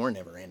Korean War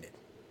never ended.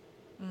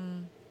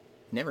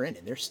 Never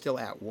ended. They're still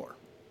at war.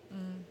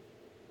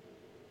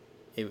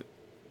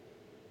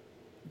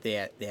 They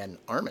had an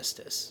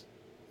armistice,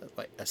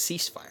 like a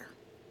ceasefire.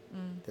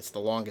 That's the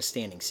longest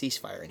standing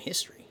ceasefire in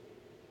history.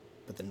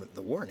 But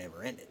the war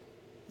never ended.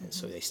 And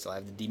so they still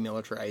have the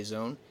demilitarized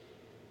zone.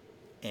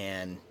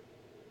 And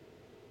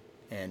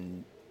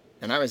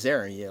I was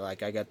there, and I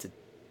got to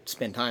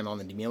spend time on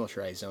the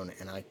demilitarized zone,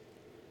 and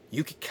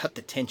you could cut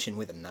the tension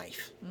with a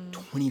knife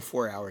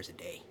 24 hours a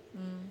day.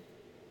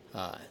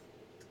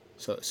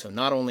 So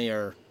not only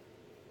are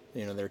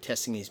they're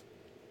testing these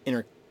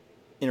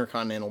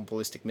intercontinental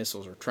ballistic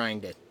missiles, or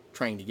trying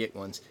to get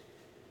ones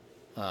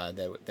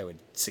that would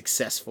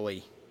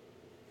successfully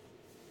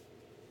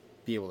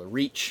be able to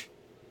reach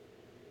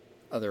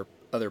other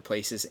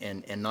places,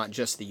 and not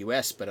just the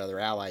U.S. but other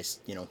allies,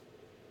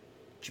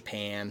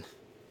 Japan,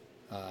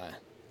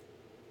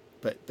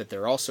 but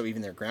they're also,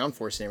 even their ground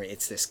force and everything,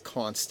 it's this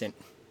constant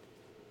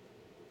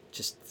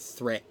just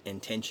threat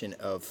and tension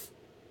of,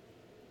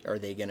 are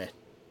they going to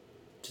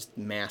just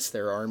mass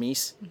their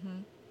armies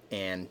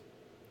and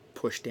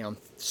push down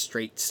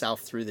straight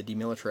south through the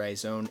demilitarized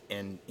zone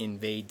and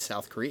invade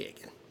South Korea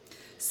again?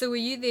 So were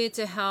you there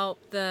to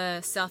help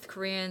the South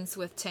Koreans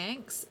with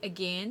tanks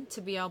again,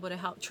 to be able to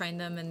help train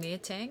them in their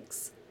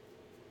tanks?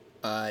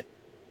 Not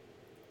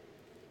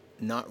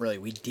really.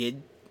 We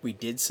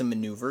did some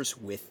maneuvers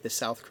with the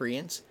South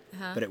Koreans,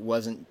 but it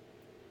wasn't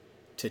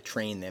to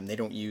train them. They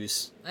don't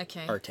use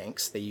our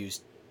tanks. They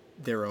use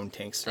their own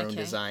tanks, their own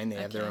design. They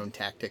have their own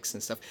tactics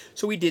and stuff.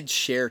 So we did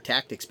share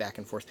tactics back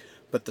and forth.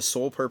 But the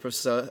sole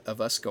purpose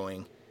of us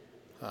going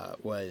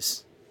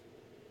was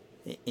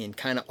in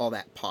kind of all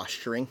that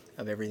posturing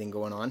of everything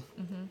going on,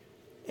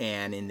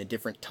 and in the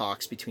different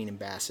talks between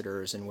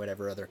ambassadors and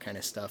whatever other kind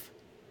of stuff.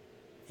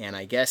 And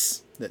I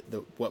guess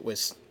what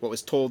was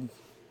told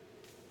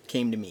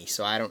came to me.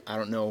 So I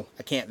don't know.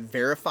 I can't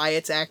verify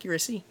its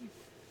accuracy.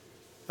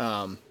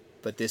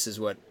 But this is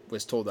what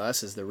was told to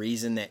us, is the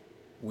reason that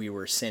we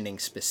were sending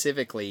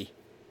specifically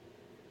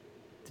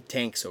the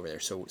tanks over there.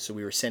 So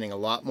we were sending a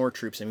lot more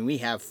troops. I mean, we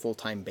have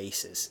full-time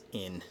bases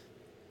in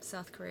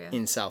South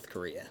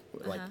Korea.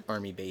 Like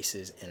Army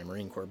bases and a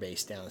Marine Corps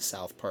base down the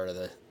south part of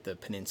the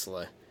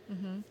peninsula.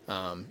 And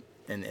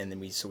then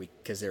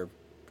because they're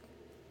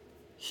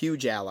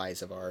huge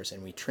allies of ours,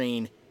 and we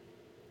train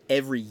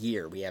every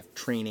year. We have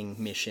training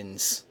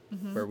missions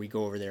where we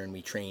go over there and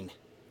we train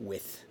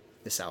with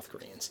the South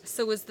Koreans.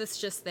 So was this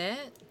just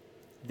that?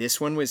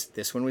 This one was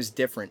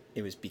different.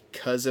 It was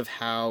because of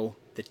how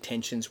the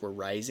tensions were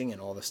rising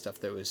and all the stuff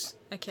that was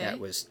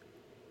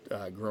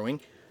growing.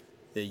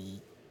 The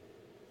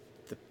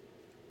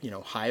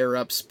higher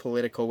ups,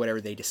 political,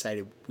 whatever, they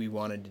decided we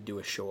wanted to do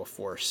a show of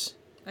force.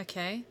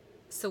 Okay.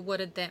 So what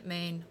did that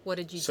mean? What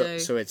did you do?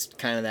 So it's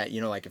kind of that,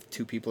 like if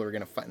two people are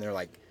going to fight and they're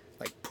like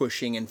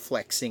pushing and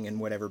flexing and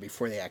whatever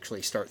before they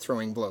actually start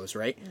throwing blows,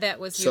 right? That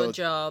was your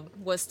job,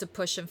 was to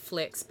push and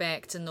flex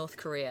back to North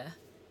Korea.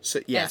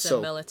 As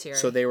a military.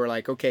 So they were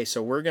like, okay,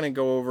 so we're going to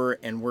go over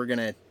and we're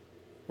going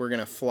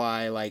to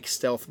fly like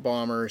stealth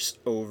bombers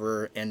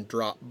over and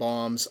drop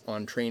bombs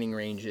on training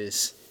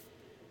ranges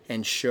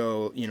and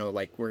show,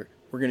 like we're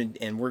going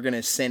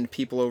to send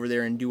people over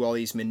there and do all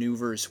these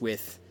maneuvers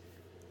with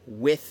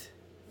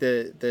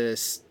the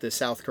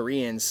South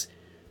Koreans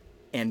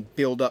and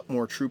build up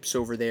more troops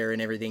over there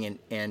and everything,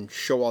 and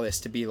show all this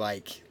to be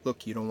like,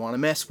 look, you don't want to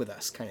mess with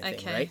us kind of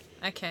thing, right?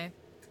 Okay.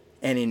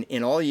 And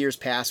in all years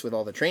past with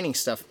all the training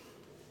stuff,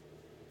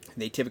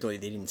 they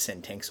didn't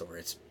send tanks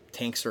over.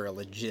 Tanks are a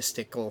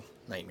logistical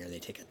nightmare. They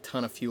take a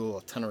ton of fuel,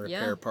 a ton of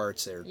repair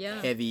parts. They're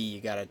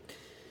heavy.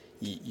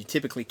 You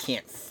typically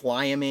can't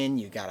fly them in.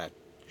 You gotta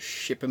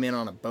ship them in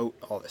on a boat,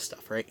 all this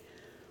stuff, right?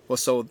 Well,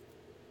 so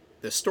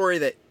the story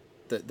that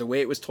the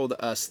way it was told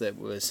to us, that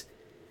was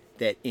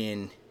that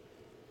in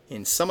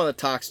some of the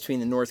talks between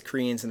the North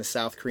Koreans and the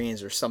South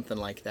Koreans or something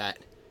like that,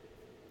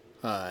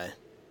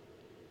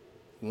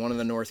 one of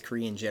the North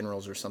Korean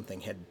generals or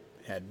something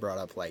had brought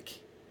up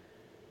like,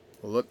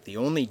 well, look, the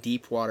only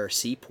deep water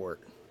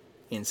seaport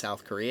in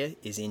South Korea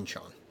is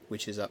Incheon,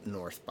 which is up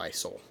north by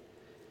Seoul.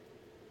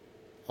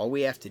 All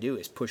we have to do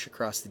is push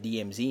across the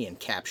DMZ and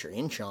capture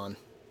Incheon,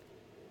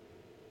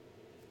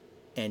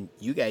 and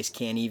you guys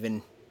can't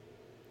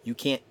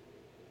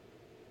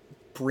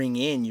bring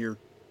in your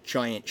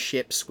giant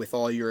ships with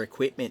all your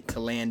equipment to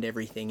land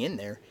everything in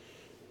there.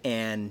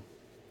 And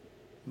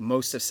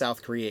most of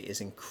South Korea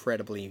is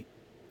incredibly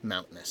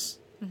mountainous.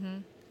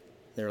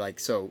 They're like,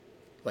 so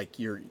like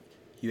you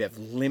have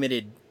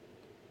limited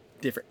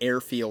different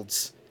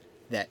airfields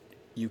that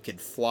you could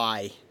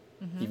fly,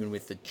 even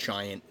with the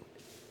giant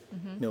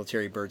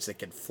military birds that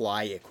could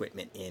fly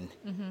equipment in.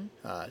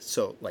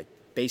 So like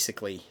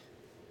basically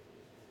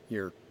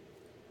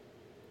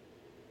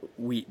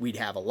we'd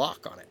have a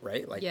lock on it,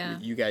 right? Like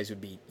you guys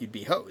you'd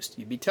be host,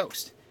 you'd be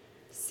toast.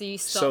 So you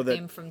stopped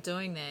them from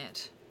doing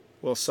that.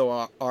 Well,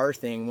 so our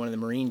thing, one of the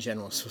Marine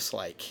generals was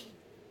like,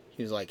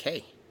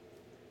 hey,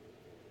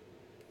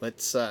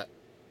 let's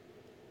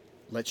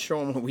show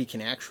them what we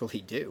can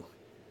actually do.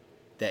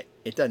 That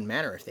it doesn't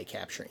matter if they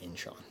capture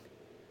Incheon.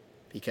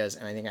 Because,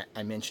 and I think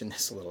I mentioned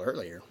this a little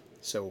earlier,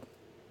 so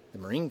the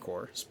Marine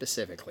Corps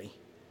specifically,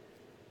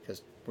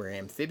 because we're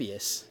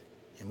amphibious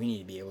and we need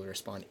to be able to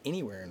respond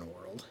anywhere in the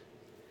world.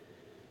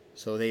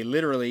 So they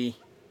literally,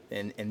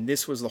 and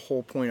this was the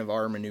whole point of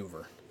our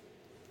maneuver.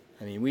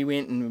 I mean, we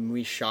went and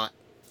we shot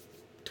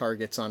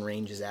targets on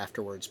ranges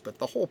afterwards, but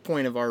the whole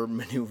point of our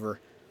maneuver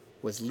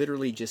was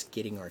literally just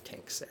getting our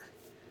tanks there.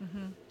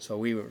 So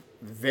we were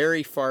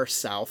very far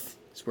south,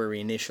 is where we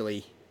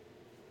initially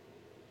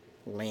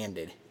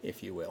landed,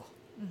 if you will.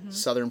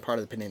 Southern part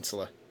of the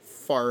peninsula,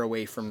 far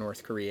away from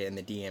North Korea and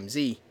the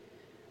DMZ.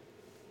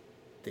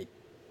 They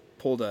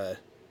pulled a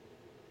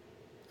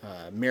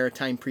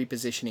maritime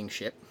prepositioning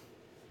ship.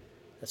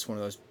 That's one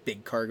of those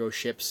big cargo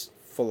ships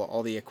full of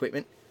all the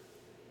equipment.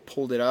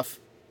 Pulled it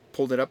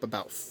up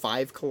about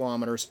 5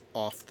 kilometers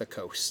off the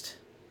coast.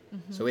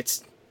 So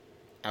it's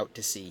out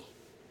to sea.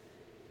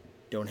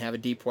 Don't have a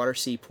deep water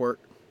seaport.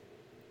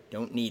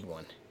 Don't need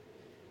one.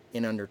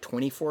 in under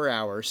 24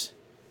 hours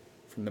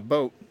from the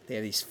boat. They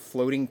have these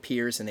floating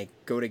piers, and they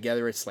go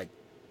together. It's like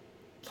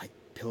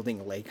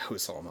building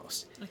Legos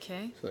almost.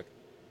 Okay. So the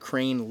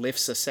crane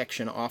lifts a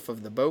section off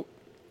of the boat,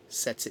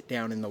 sets it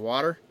down in the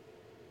water.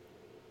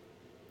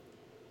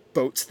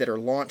 Boats that are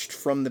launched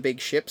from the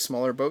big ship,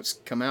 smaller boats,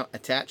 come out,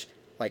 attach,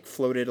 like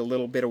floated a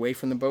little bit away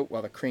from the boat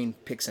while the crane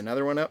picks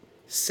another one up,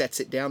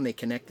 sets it down, they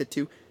connect the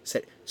two,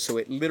 so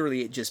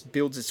it just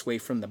builds its way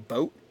from the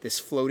boat, this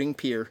floating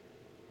pier,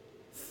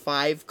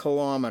 5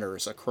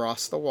 kilometers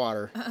across the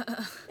water,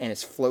 and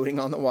it's floating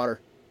on the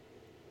water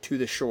to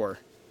the shore.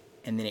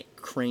 And then it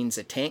cranes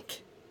a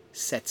tank,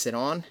 sets it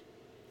on.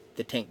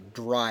 The tank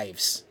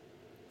drives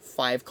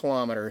 5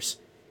 kilometers,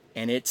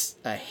 and it's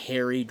a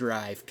hairy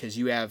drive because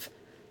you have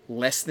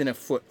less than a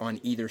foot on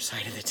either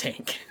side of the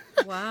tank.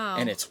 Wow.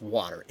 And it's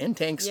water. And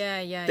tanks,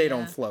 they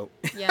don't float.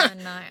 Yeah,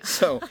 no.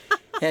 So,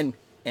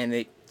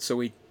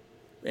 we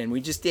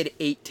just did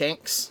 8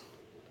 tanks.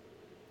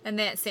 And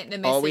that sent the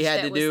message. All we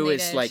had that to do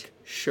was is like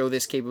show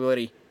this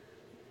capability.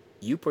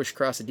 You push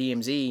across a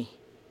DMZ.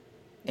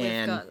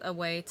 We've got a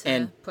way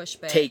to push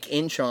back. Take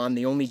Incheon,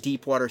 the only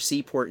deep water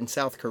seaport in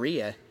South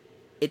Korea.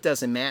 It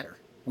doesn't matter.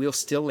 We'll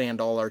still land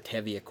all our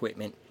heavy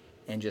equipment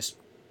and just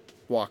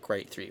walk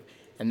right through.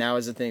 And that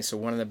was the thing. So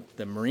one of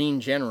the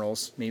Marine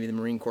generals, maybe the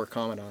Marine Corps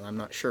Commandant, I'm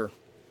not sure,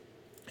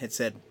 had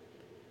said,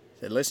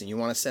 listen, you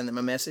want to send them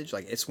a message?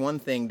 Like, it's one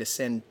thing to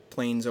send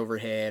planes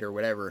overhead or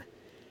whatever.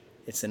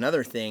 It's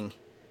another thing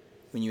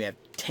when you have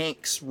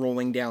tanks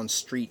rolling down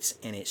streets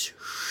and it's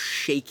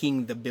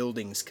shaking the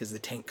buildings because the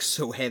tank's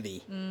so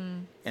heavy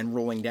and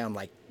rolling down,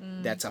 like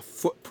that's a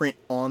footprint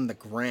on the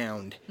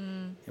ground.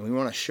 And we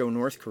want to show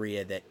North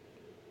Korea that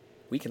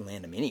we can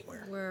land them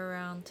anywhere. We're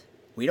around.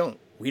 We don't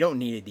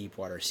need a deep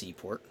water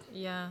seaport.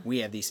 Yeah. We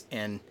have these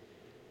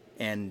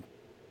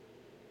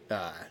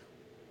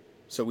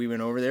so we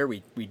went over there,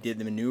 we did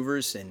the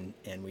maneuvers, and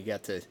we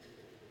got to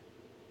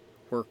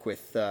work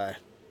with the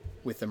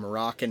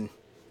Moroccan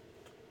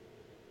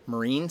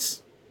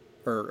Marines,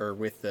 or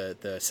with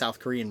the South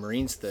Korean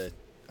Marines,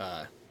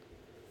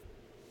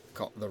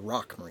 called the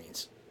ROK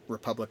Marines,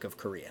 Republic of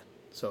Korea.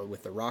 So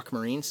with the ROK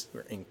Marines,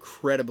 we're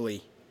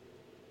incredibly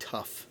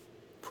tough,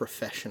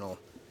 professional,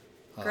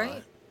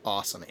 great,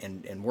 awesome,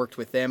 and worked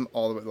with them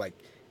all the way, like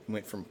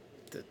went from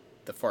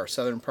the far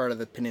southern part of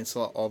the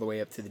peninsula all the way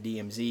up to the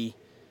DMZ.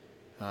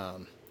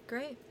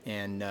 Great.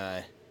 And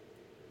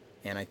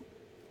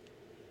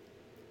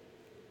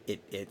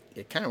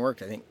it kind of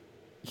worked, I think.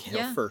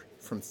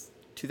 From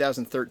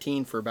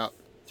 2013 for about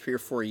 3 or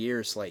 4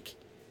 years, like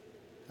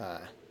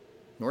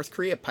North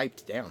Korea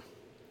piped down.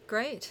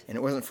 Great. And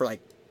it wasn't for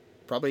like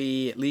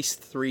probably at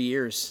least 3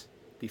 years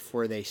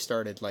before they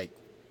started like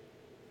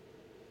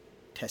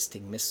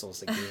testing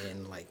missiles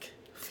again, like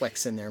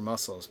flexing their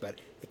muscles. But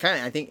it kind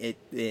of, I think it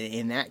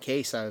in that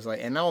case, I was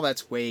like, and all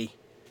that's way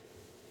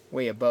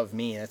above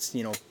me. That's,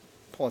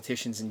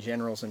 politicians and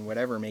generals and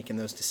whatever making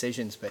those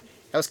decisions. But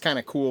that was kind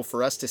of cool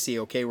for us to see.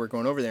 Okay, we're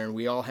going over there, and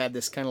we all had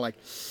this kind of like,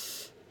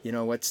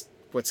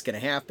 what's going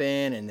to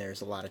happen, and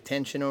there's a lot of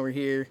tension over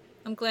here.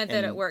 I'm glad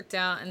that it worked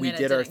out, and we that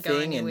did it our didn't go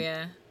thing,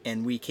 anywhere.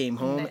 and we came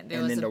home,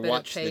 and then to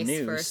watch the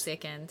news for a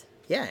second.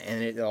 Yeah,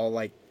 and it all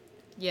like.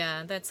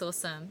 Yeah, that's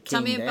awesome.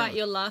 Tell me about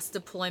your last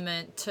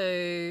deployment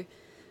to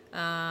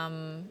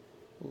Latvia.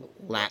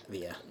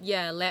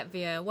 Yeah,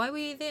 Latvia. Why were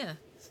you there?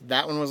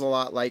 That one was a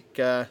lot like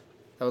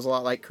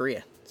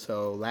Korea.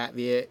 So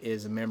Latvia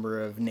is a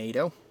member of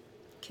NATO.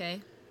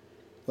 Okay.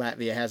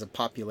 Latvia has a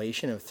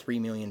population of 3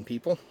 million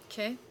people.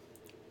 Okay.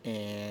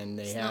 And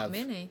they it's have not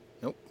many.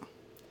 Nope.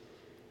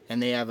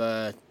 And they have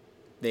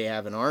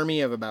an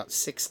army of about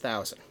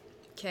 6,000.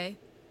 Okay.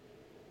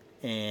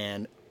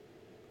 And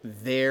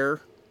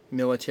their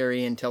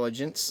military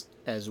intelligence,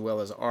 as well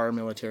as our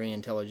military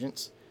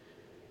intelligence,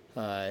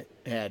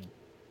 had,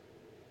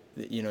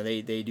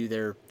 they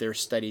do their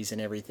studies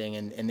and everything,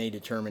 and they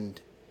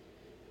determined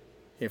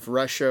if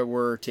Russia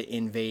were to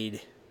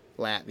invade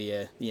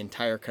Latvia, the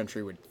entire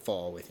country would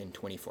fall within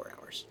 24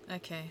 hours.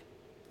 Okay.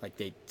 Like,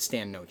 they'd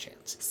stand no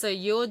chance. So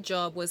your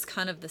job was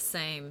kind of the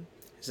same.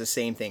 It's the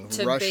same thing.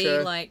 To Russia,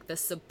 be like the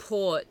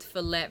support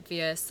for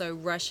Latvia, so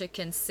Russia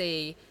can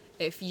see,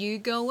 if you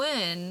go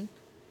in,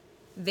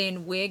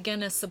 then we're going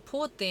to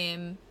support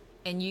them,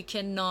 and you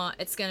cannot,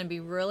 it's going to be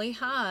really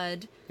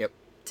hard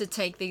to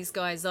take these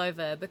guys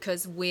over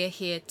because we're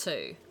here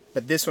too.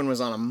 But this one was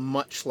on a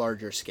much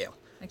larger scale.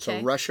 Okay.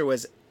 So Russia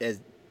was,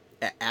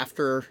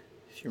 after,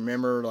 if you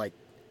remember, like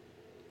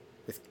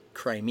with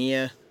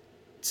Crimea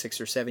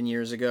 6 or 7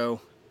 years ago,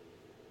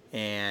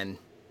 and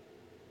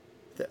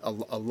a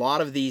lot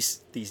of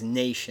these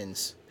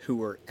nations who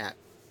were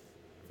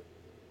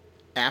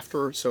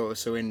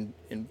in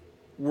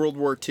World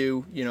War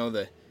II,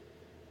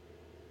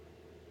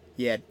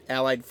 you had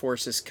Allied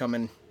forces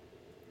coming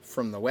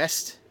from the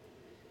west,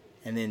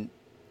 and then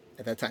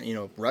at that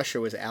time,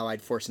 Russia was an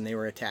Allied force, and they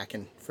were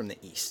attacking from the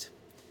east.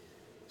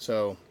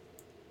 So,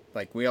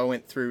 like, we all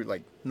went through,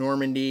 like,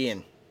 Normandy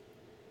and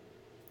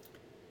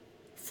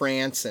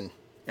France and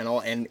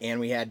all, and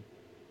we had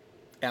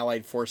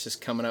Allied forces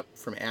coming up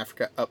from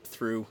Africa up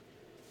through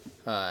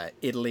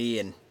Italy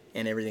and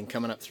everything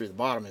coming up through the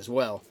bottom as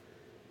well.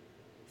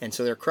 And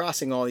so they're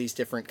crossing all these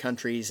different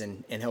countries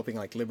and helping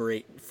like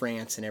liberate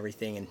France and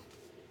everything.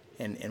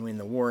 And when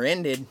the war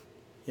ended,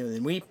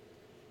 then we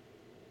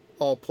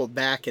all pulled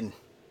back and,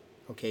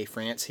 okay,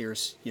 France,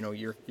 here's,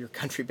 your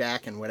country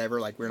back and whatever,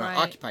 like we're not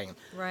occupying them.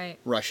 Right.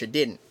 Russia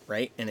didn't,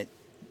 right? And it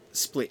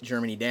split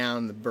Germany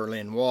down, the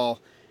Berlin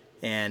Wall,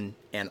 and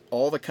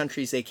all the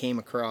countries they came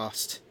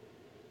across,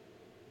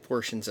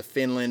 portions of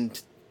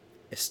Finland,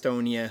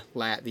 Estonia,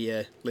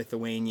 Latvia,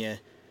 Lithuania,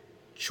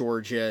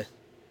 Georgia,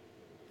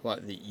 a lot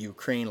of the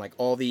Ukraine, like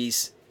all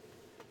these,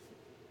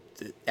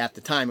 at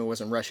the time it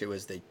wasn't Russia, it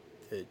was the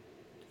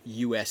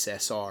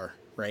USSR,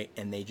 right?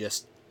 And they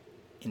just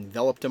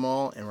enveloped them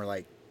all and were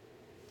like,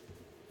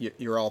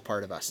 you're all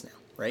part of us now,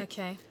 right?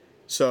 Okay.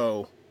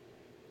 So,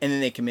 and then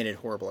they committed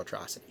horrible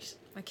atrocities.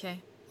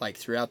 Okay. Like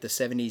throughout the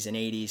 70s and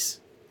 80s,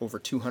 over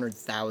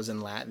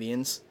 200,000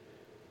 Latvians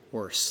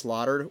were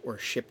slaughtered or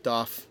shipped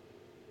off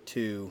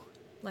to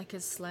Like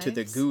as slaves?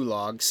 the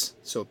gulags,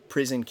 so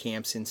prison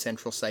camps in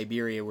central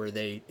Siberia where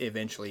they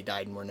eventually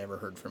died and were never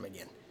heard from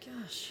again.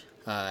 Gosh.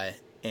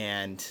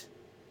 And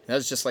that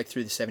was just like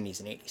through the 70s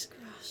and 80s.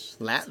 Gosh.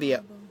 Latvia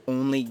horrible.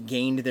 only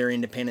gained their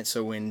independence,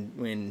 so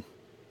when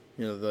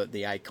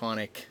the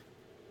iconic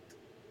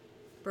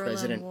Berlin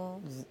President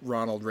Wall.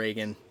 Ronald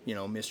Reagan,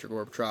 Mr.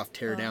 Gorbachev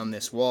tear down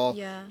this wall,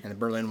 Yeah. and the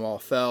Berlin Wall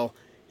fell,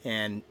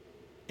 and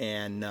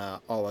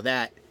all of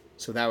that.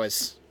 So that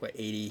was,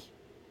 88,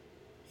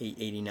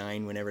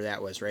 89, whenever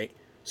that was, right?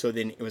 So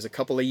then it was a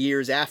couple of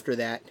years after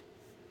that,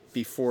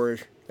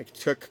 it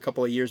took a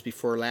couple of years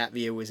before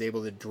Latvia was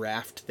able to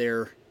draft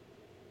their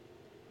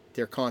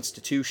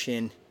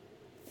constitution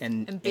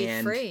And be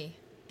free.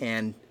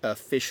 and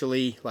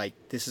officially, like,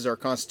 this is our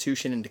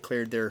constitution, and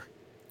declared their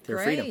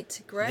freedom.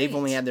 Great. They've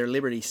only had their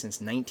liberty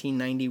since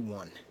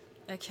 1991.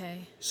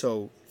 Okay.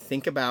 So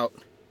think about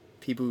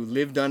people who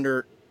lived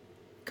under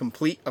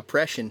complete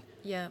oppression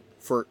Yeah.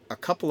 for a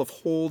couple of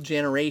whole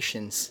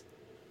generations,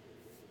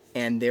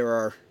 and there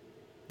are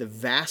the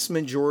vast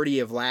majority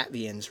of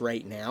Latvians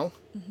right now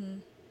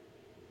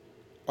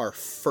are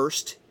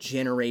first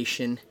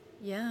generation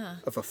Yeah.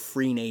 of a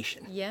free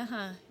nation.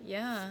 Yeah.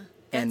 Yeah.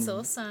 That's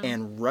awesome.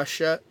 And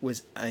Russia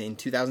was, in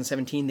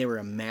 2017, they were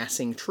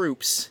amassing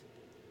troops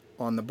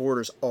on the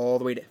borders all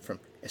the way from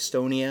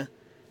Estonia,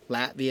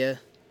 Latvia,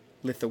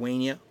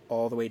 Lithuania,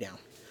 all the way down.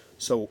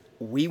 So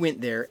we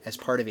went there as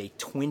part of a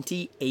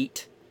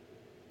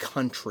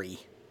 28-country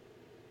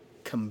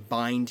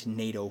combined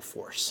NATO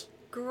force.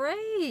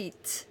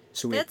 Great.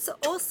 So we That's have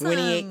awesome.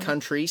 28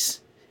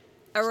 countries.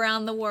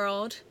 Around the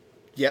world.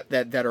 Yep,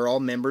 that are all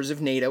members of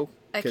NATO.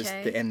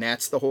 Okay. And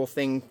that's the whole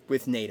thing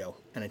with NATO.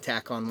 An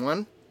attack on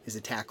one is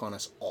attack on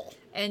us all.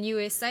 And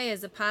USA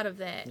is a part of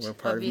that. We're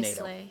part obviously.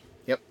 of NATO.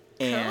 Yep.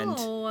 And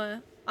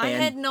cool. I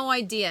had no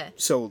idea.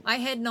 So I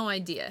had no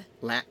idea.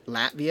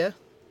 Latvia,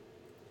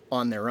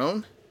 on their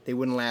own, they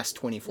wouldn't last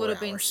 24 Would hours.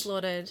 have been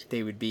slaughtered.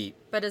 They would be.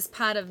 But as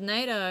part of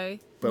NATO,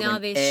 But now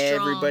when they're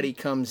strong. everybody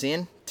comes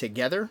in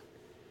together,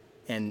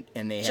 and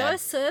they have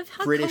Joseph,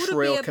 how British cool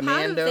Royal to be a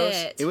part of Commandos.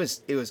 that.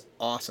 It was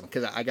awesome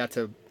because I got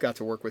to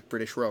work with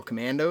British Royal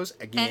Commandos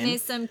again. And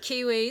there's some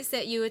Kiwis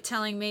that you were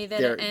telling me that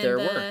There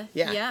were,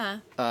 yeah.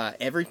 Yeah.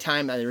 Every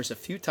time, there's a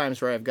few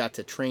times where I've got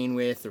to train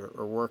with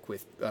or work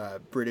with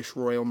British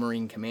Royal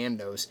Marine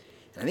Commandos,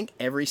 and I think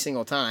every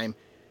single time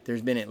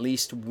there's been at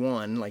least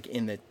one, like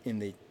in the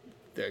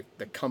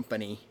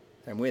company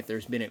I'm with,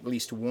 there's been at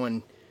least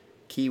one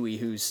Kiwi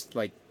who's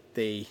like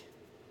they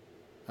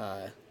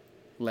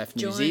left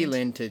New Joined.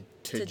 Zealand to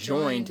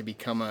join. to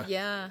become a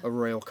Yeah.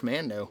 Royal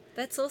Commando.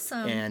 That's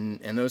awesome.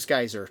 And those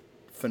guys are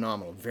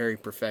phenomenal, very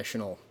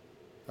professional,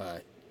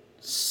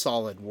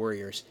 solid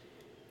warriors.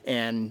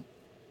 And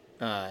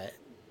I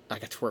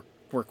got to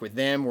work with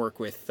them, work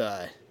with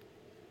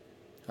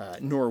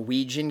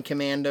Norwegian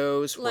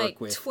commandos, like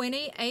work with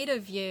 28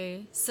 of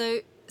you.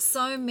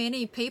 So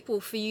many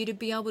people for you to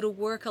be able to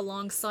work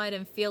alongside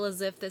and feel as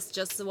if this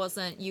just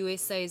wasn't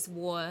USA's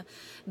war.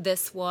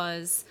 This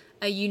was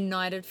a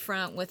united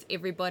front with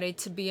everybody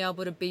to be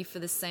able to be for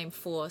the same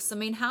force. I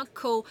mean, how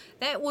cool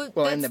that would.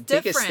 Well, that's and the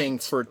different biggest thing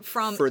for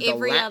the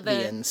every other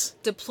Latvians,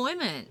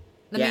 deployment.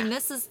 I Yeah. mean,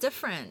 this is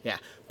different. yeah,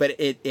 but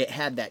it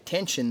had that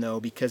tension though,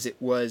 because it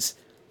was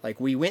like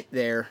we went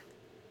there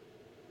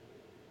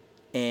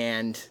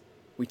and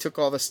we took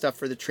all the stuff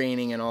for the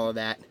training and all of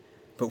that,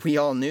 but we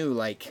all knew,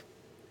 like,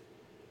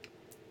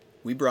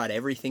 we brought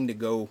everything to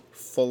go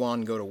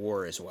to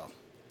war as well.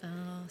 Oh,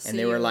 so And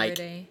they were like,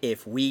 already,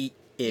 if you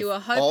were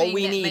hoping all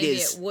we that need maybe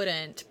is it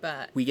wouldn't,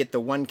 but we get the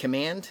one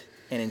command,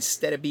 and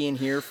instead of being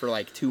here for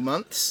like 2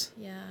 months,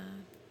 yeah,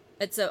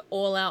 it's an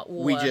all-out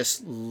war. we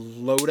just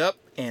load up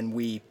and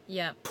we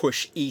yeah.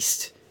 push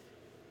east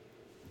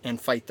and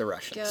fight the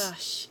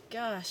Russians.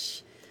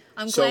 Gosh.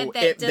 I'm So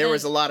glad that there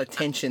was a lot of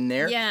tension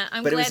there. Yeah,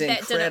 I'm but glad it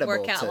was that didn't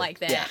work incredible out like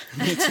that.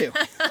 Yeah, me too.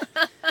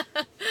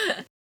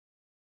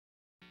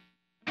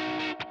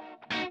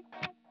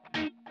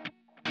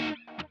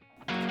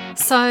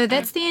 So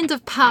that's the end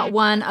of part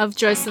 1 of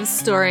Joseph's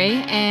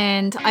story,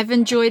 and I've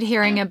enjoyed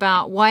hearing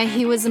about why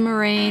he was a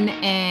Marine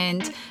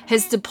and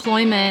his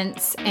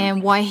deployments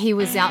and why he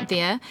was out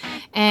there,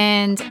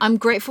 and I'm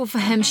grateful for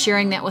him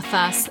sharing that with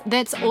us.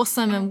 That's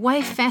awesome and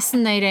way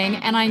fascinating,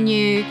 and I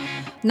knew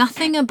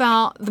nothing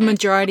about the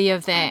majority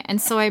of that,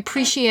 and so I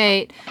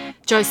appreciate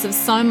Joseph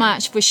so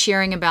much for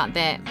sharing about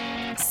that.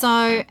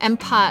 So in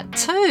part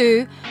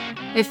 2,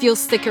 if you'll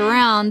stick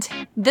around,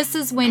 this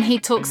is when he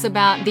talks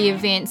about the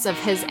events of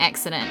his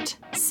accident.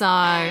 So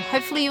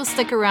hopefully you'll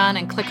stick around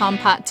and click on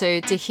part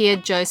 2 to hear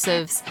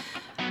Joseph's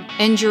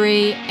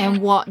injury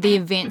and what the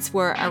events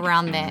were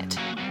around that.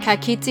 Ka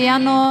kite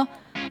anō,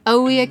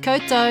 au ia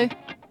koutou.